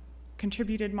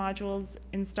contributed modules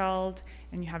installed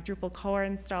and you have Drupal core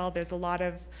installed, there's a lot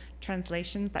of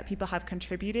translations that people have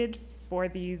contributed for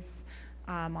these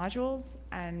modules,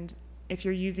 and if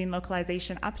you're using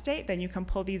localization update, then you can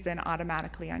pull these in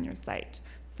automatically on your site.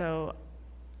 So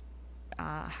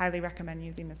highly recommend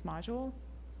using this module.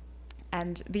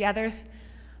 And the other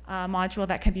module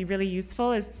that can be really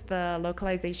useful is the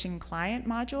localization client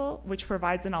module, which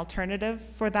provides an alternative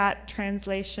for that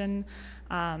translation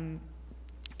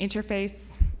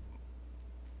interface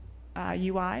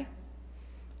UI.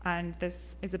 And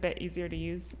this is a bit easier to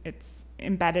use. It's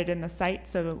embedded in the site,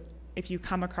 so if you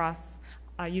come across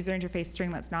a user interface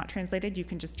string that's not translated, you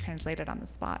can just translate it on the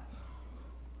spot.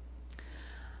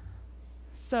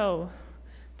 So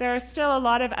there are still a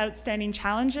lot of outstanding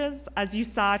challenges. As you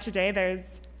saw today,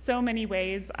 there's so many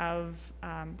ways of,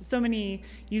 so many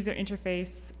user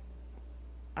interfaces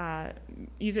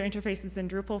in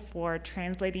Drupal for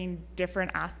translating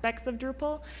different aspects of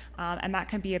Drupal, and that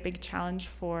can be a big challenge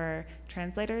for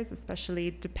translators,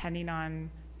 especially depending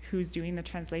on who's doing the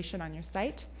translation on your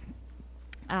site.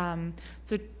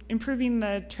 So improving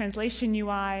the translation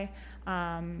UI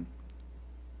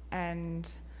and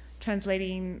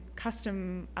translating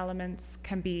custom elements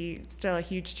can be still a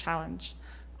huge challenge.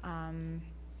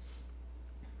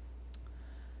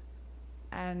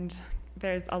 And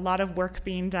there's a lot of work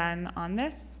being done on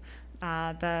this.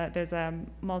 There's a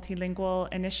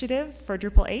multilingual initiative for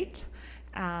Drupal 8,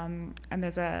 and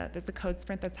there's a code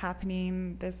sprint that's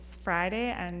happening this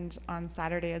Friday and on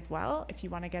Saturday as well, if you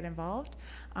want to get involved.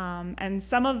 And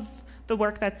some of the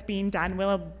work that's being done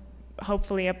will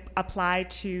hopefully apply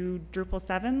to Drupal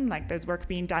 7. Like there's work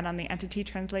being done on the entity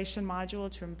translation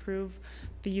module to improve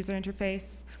the user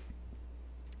interface.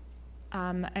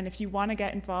 And if you want to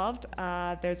get involved,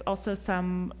 there's also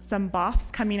some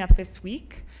BOFs coming up this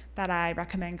week that I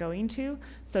recommend going to.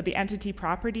 So the entity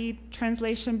property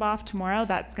translation BOF tomorrow,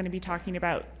 that's going to be talking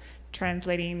about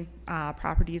translating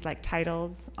properties like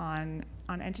titles on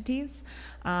entities.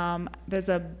 There's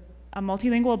a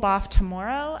multilingual BOF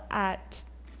tomorrow at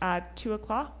 2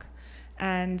 o'clock,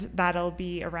 and that'll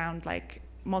be around like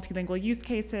multilingual use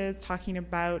cases, talking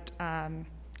about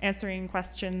answering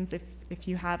questions if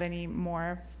you have any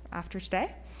more after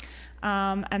today.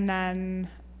 And then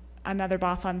another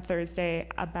BOF on Thursday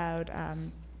about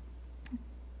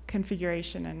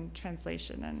configuration and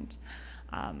translation,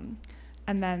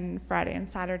 and then Friday and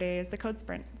Saturday is the code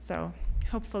sprint. So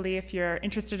hopefully if you're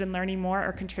interested in learning more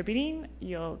or contributing,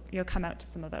 you'll come out to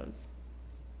some of those.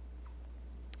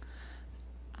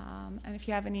 And if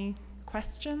you have any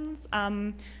questions,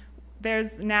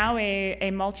 there's now a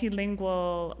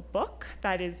multilingual book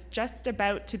that is just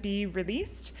about to be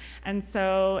released. And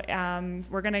so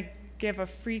we're going to give a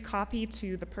free copy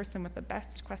to the person with the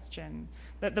best question.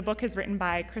 The book is written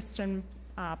by Kristen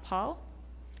Paul.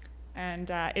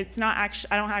 And it's not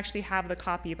actually, I don't actually have the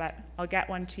copy, but I'll get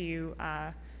one to you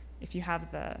if you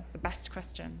have the best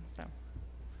question. So.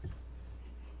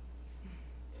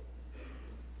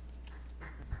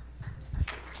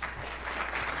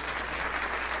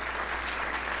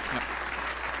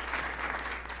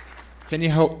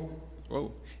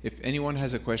 If anyone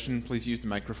has a question, please use the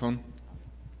microphone.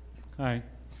 Hi.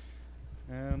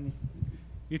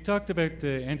 You talked about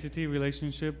the entity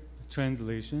relationship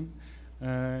translation,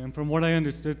 and from what I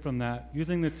understood from that,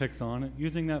 using that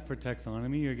for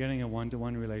taxonomy, you're getting a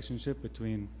one-to-one relationship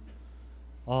between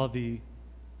all the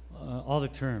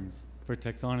terms for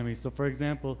taxonomy. So, for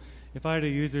example, if I had a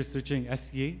user searching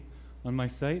SE on my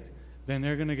site, then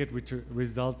they're going to get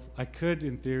results. I could,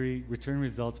 in theory, return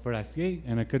results for SE,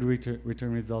 and I could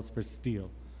return results for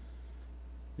steel.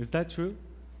 Is that true?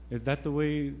 Is that the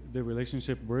way the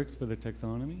relationship works for the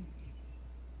taxonomy?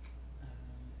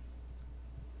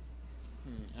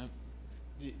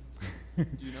 Do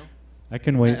you know? I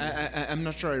can wait. I'm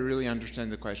not sure I really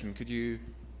understand the question. Could you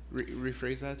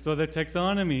rephrase that? So the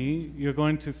taxonomy, you're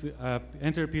going to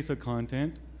enter a piece of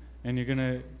content, and you're going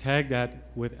to tag that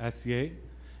with SEA,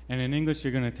 and in English,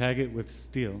 you're going to tag it with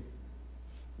steel.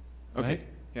 Okay. Right?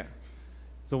 Yeah.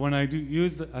 So when I do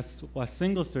use a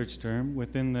single search term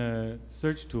within the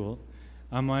search tool,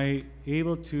 am I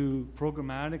able to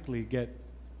programmatically get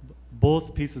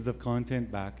both pieces of content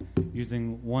back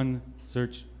using one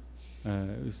search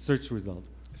result?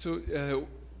 So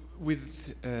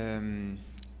with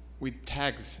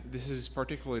tags, this is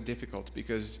particularly difficult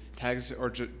because tags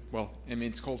are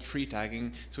it's called free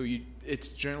tagging. So it's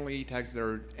generally tags that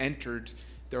are entered.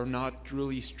 They're not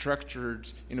really structured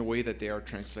in a way that they are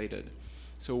translated.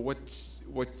 So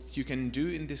what you can do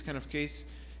in this kind of case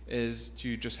is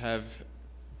to just have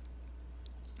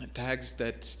tags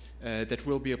that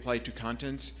will be applied to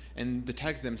content, and the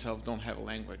tags themselves don't have a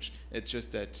language. It's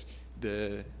just that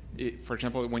for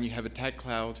example, when you have a tag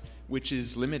cloud which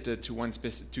is limited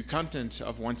to content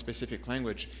of one specific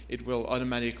language, it will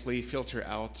automatically filter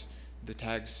out the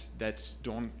tags that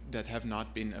have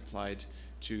not been applied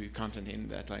to content in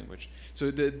that language. So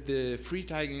the free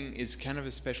tagging is kind of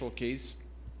a special case.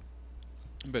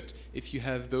 But if you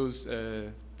have those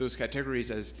categories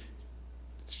as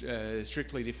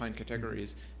strictly defined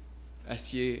categories,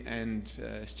 acier and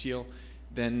steel,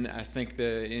 then I think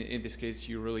in this case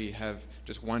you really have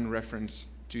just one reference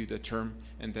to the term,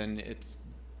 and then it's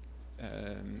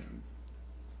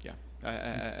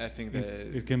I think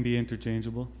it can be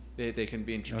interchangeable. They can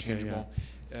be interchangeable.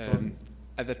 Okay, yeah.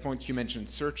 At that point, you mentioned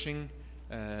searching.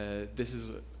 This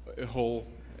is a whole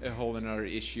another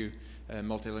issue.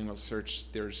 Multilingual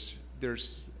search. There's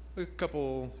a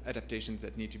couple adaptations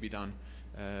that need to be done,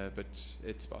 but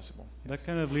it's possible. That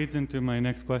kind of leads into my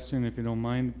next question, if you don't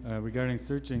mind, regarding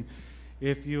searching.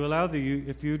 If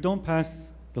you don't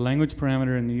pass the language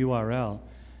parameter in the URL,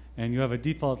 and you have a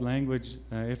default language,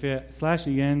 if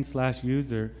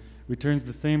 /en/user returns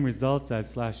the same results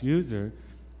as /user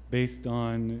based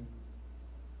on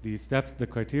the steps, the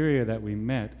criteria that we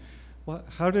met,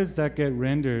 how does that get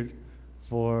rendered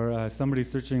for somebody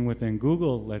searching within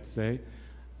Google, let's say?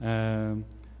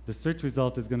 The search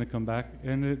result is going to come back,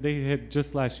 and they hit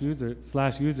just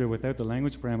 /user without the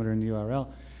language parameter in the URL.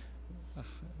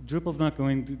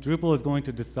 Drupal is going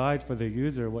to decide for the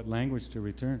user what language to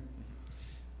return,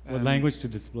 what language to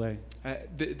display.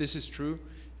 This is true,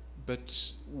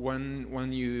 but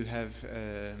when you have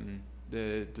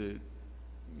the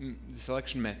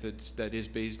selection method that is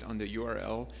based on the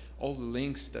URL, all the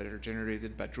links that are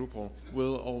generated by Drupal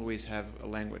will always have a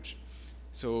language.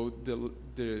 So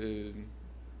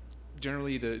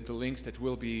generally the links that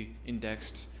will be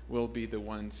indexed will be the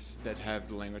ones that have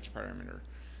the language parameter.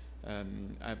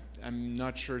 I'm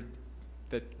not sure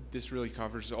that this really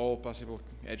covers all possible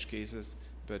edge cases,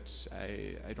 but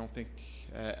I don't think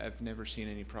I've never seen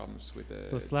any problems with the.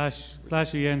 So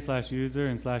 /en/user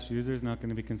and /user is not going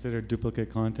to be considered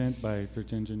duplicate content by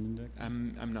search engine index?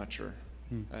 I'm not sure.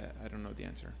 I don't know the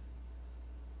answer.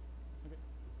 Okay.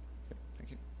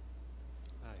 Thank you.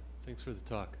 Hi, thanks for the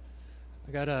talk.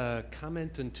 I got a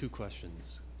comment and two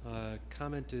questions.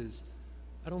 Comment is,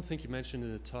 I don't think you mentioned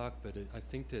in the talk, but I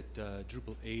think that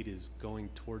Drupal 8 is going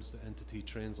towards the entity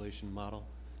translation model.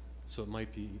 So it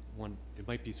might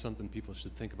be something people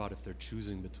should think about if they're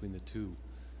choosing between the two,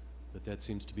 that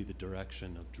seems to be the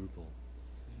direction of Drupal.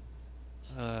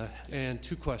 Yes. And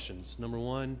two questions. Number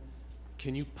one,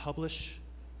 can you publish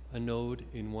a node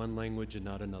in one language and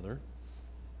not another?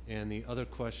 And the other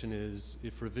question is,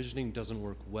 if revisioning doesn't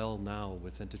work well now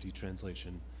with entity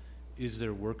translation, is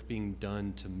there work being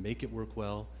done to make it work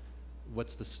well?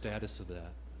 What's the status of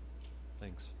that?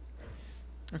 Thanks.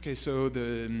 Okay, so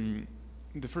the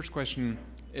first question,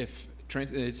 if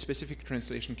specific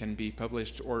translation can be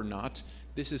published or not.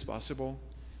 This is possible.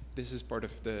 This is part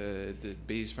of the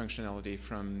base functionality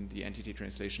from the entity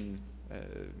translation,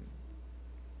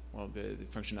 the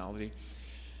functionality.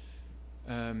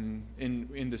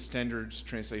 In the standard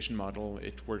translation model,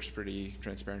 it works pretty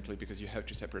transparently because you have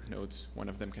two separate nodes. One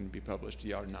of them can be published,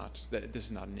 the other not. This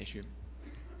is not an issue.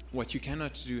 What you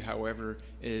cannot do, however,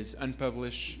 is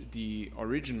unpublish the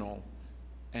original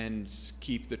and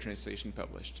keep the translation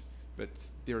published. But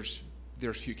there's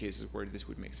few cases where this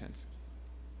would make sense.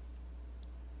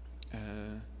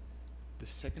 The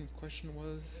second question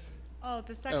was? Oh,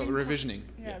 the second. Oh, revisioning.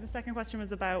 Yeah, the second question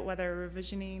was about whether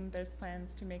revisioning, there's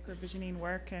plans to make revisioning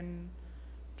work in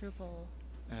Drupal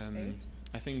 8.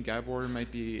 I think Gabor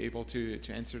might be able to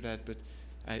answer that, but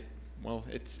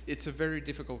it's a very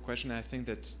difficult question. I think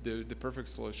that the perfect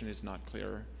solution is not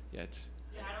clear yet.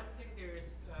 Yeah, I don't think there's.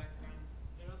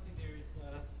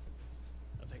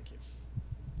 Thank you.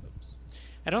 Oops.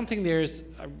 I don't think there's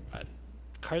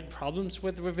current problems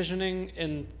with revisioning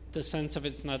in the sense of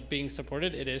it's not being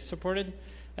supported. It is supported.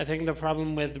 I think the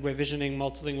problem with revisioning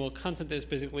multilingual content is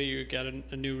basically you get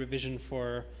a new revision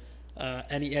for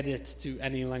any edit to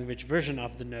any language version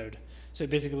of the node. So you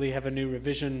basically have a new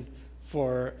revision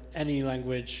for any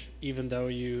language, even though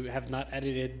you have not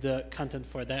edited the content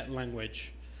for that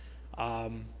language,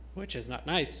 which is not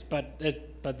nice. But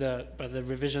the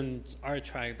revisions are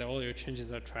tracked. All your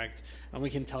changes are tracked, and we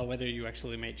can tell whether you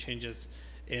actually made changes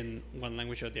in one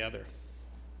language or the other.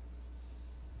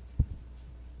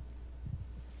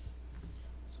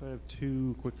 So I have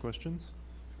two quick questions.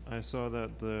 I saw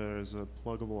that there's a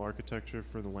pluggable architecture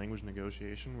for the language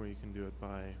negotiation where you can do it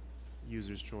by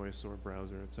user's choice or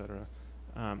browser, etc.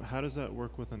 How does that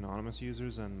work with anonymous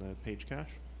users and the page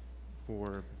cache?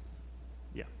 You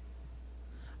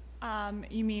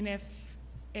mean if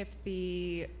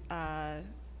the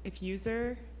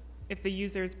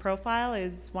user's profile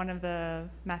is one of the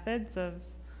methods of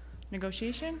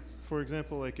negotiation? For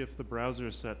example, like if the browser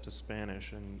is set to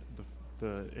Spanish and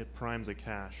it primes a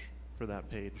cache for that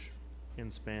page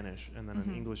in Spanish, and then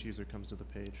an English user comes to the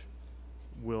page,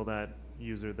 will that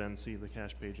user then see the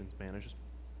cache page in Spanish,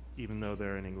 even though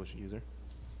they're an English user?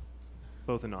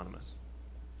 Both anonymous.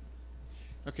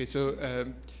 Okay, so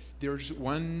there's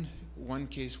one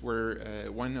case where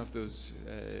one of those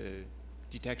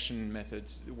detection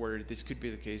methods where this could be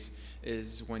the case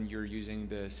is when you're using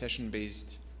the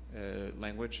session-based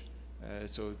language.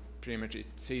 So pretty much it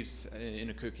saves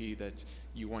in a cookie that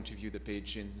you want to view the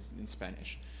page in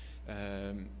Spanish.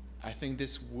 I think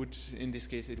in this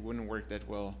case, it wouldn't work that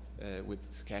well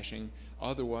with caching.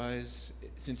 Otherwise,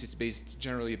 since it's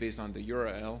generally based on the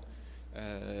URL,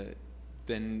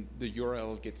 then the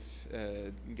URL gets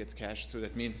cached. So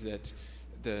that means that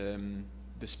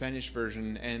the Spanish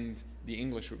version and the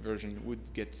English version would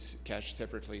get cached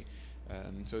separately.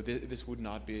 So this would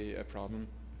not be a problem.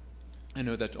 I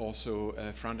know that also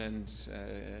front-end,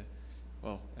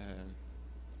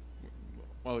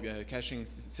 caching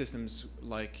systems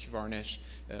like Varnish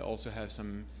also have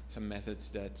some methods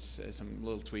that some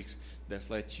little tweaks that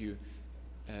let you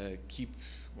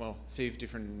save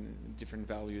different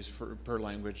values per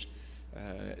language.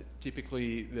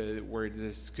 Typically, where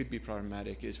this could be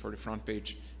problematic is for the front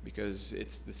page because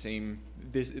it's the same.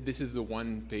 This is the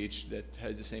one page that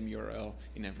has the same URL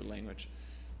in every language.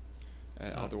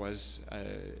 Otherwise,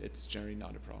 it's generally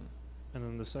not a problem. And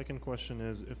then the second question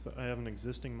is, if I have an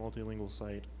existing multilingual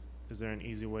site, is there an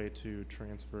easy way to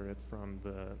transfer it from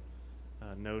the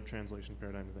node translation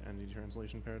paradigm to the entity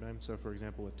translation paradigm? So for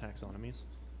example, with taxonomies,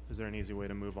 is there an easy way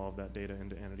to move all of that data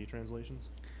into entity translations?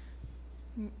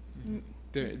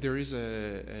 There is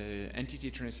a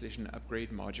entity translation upgrade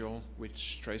module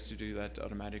which tries to do that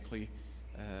automatically.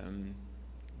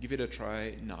 Give it a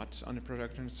try, not on a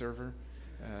production server.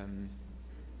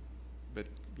 But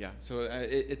yeah, so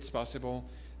it's possible.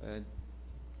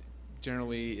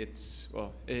 Generally,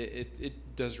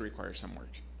 it does require some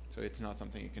work. So it's not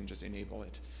something you can just enable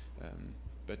it.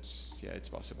 But yeah, it's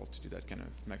possible to do that kind of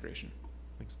migration.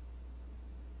 Thanks.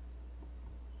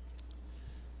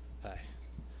 Hi.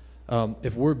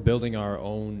 If we're building our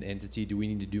own entity, do we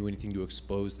need to do anything to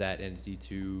expose that entity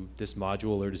to this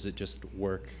module, or does it just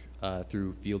work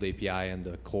through Field API and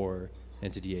the core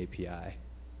entity API?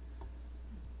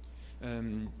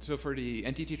 So for the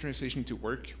entity translation to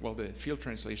work, the field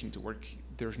translation to work,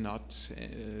 there's not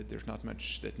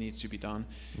much that needs to be done.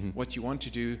 What you want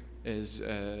to do is,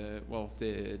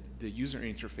 the user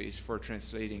interface for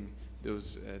translating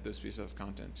those pieces of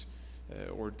content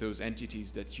or those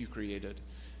entities that you created,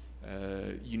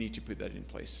 you need to put that in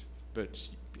place. But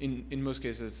in most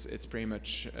cases, it's pretty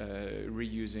much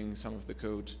reusing some of the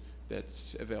code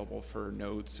that's available for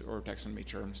nodes or taxonomy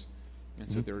terms, and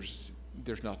so there's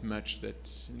not much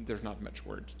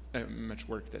work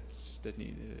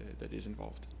that is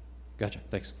involved. Gotcha.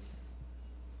 Thanks.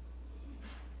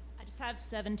 I just have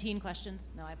 17 questions.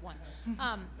 No, I have one.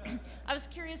 I was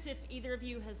curious if either of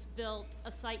you has built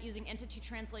a site using entity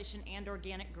translation and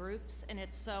organic groups, and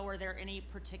if so, are there any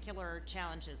particular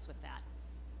challenges with that?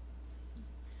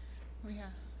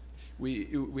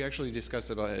 We actually discussed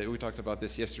about it. We talked about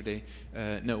this yesterday.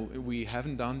 No, we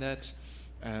haven't done that.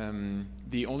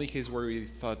 The only case where we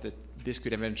thought that this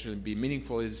could eventually be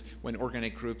meaningful is when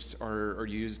organic groups are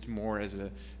used more as a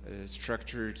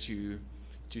structure to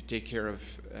take care of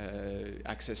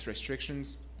access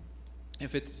restrictions.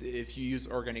 If you use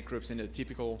organic groups in a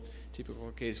typical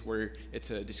case where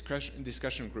it's a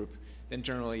discussion group, then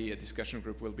generally a discussion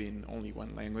group will be in only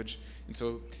one language, and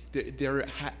so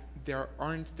there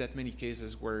aren't that many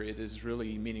cases where it is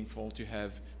really meaningful to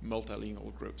have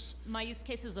multilingual groups. My use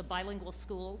case is a bilingual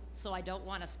school, so I don't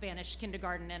want a Spanish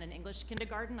kindergarten and an English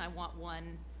kindergarten. I want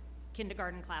one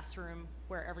kindergarten classroom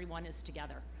where everyone is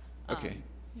together. Okay.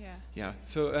 Yeah.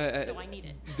 So I need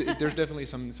it. There's definitely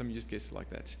some use cases like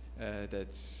that.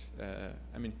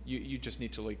 I mean, you just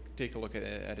need to take a look at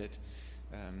it.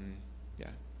 Yeah,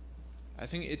 I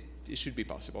think it should be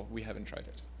possible. We haven't tried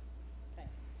it. Okay.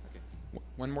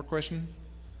 One more question.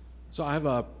 So I have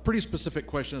a pretty specific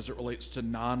question as it relates to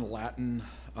non-Latin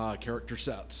character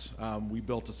sets. We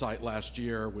built a site last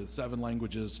year with 7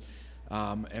 languages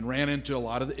and ran into a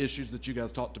lot of the issues that you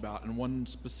guys talked about. And one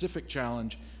specific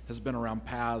challenge has been around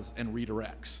paths and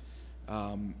redirects.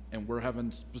 And we're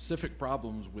having specific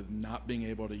problems with not being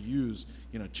able to use,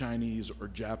 Chinese or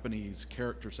Japanese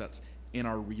character sets in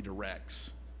our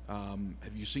redirects.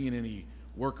 Have you seen any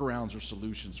workarounds or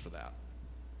solutions for that?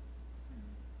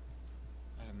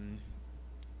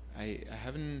 I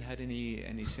haven't had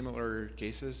any similar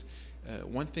cases.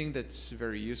 One thing that's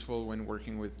very useful when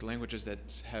working with languages that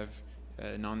have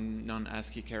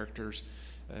non-ASCII characters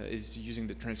is using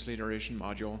the transliteration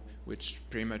module, which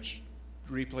pretty much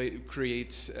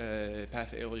creates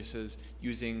path aliases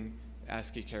using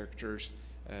ASCII characters.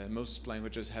 Most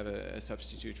languages have a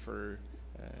substitute for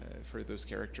those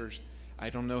characters. I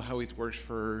don't know how it works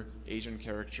for Asian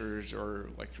characters or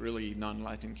really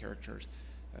non-Latin characters.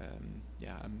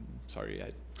 Yeah, I'm sorry,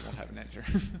 I don't have an answer.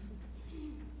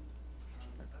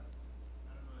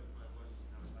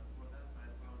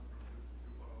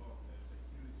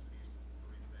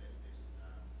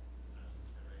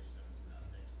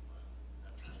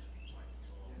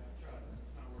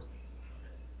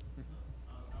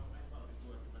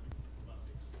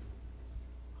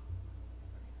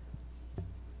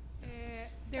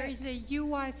 There is a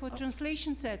UI for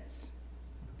translation sets.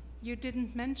 You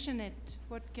didn't mention it.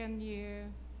 What can you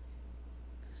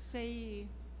say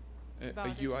about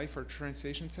it? A UI for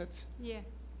translation sets? Yeah.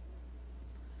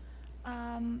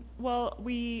 Well,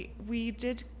 we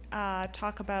did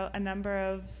talk about a number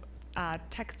of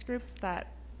text groups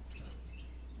that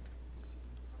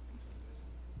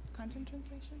content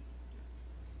translation.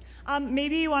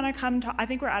 Maybe you want to come. I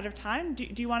think we're out of time. Do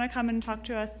you want to come and talk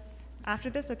to us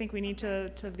after this? I think we need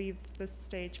to leave the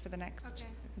stage for the next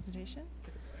presentation.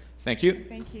 Thank you.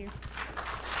 Thank you.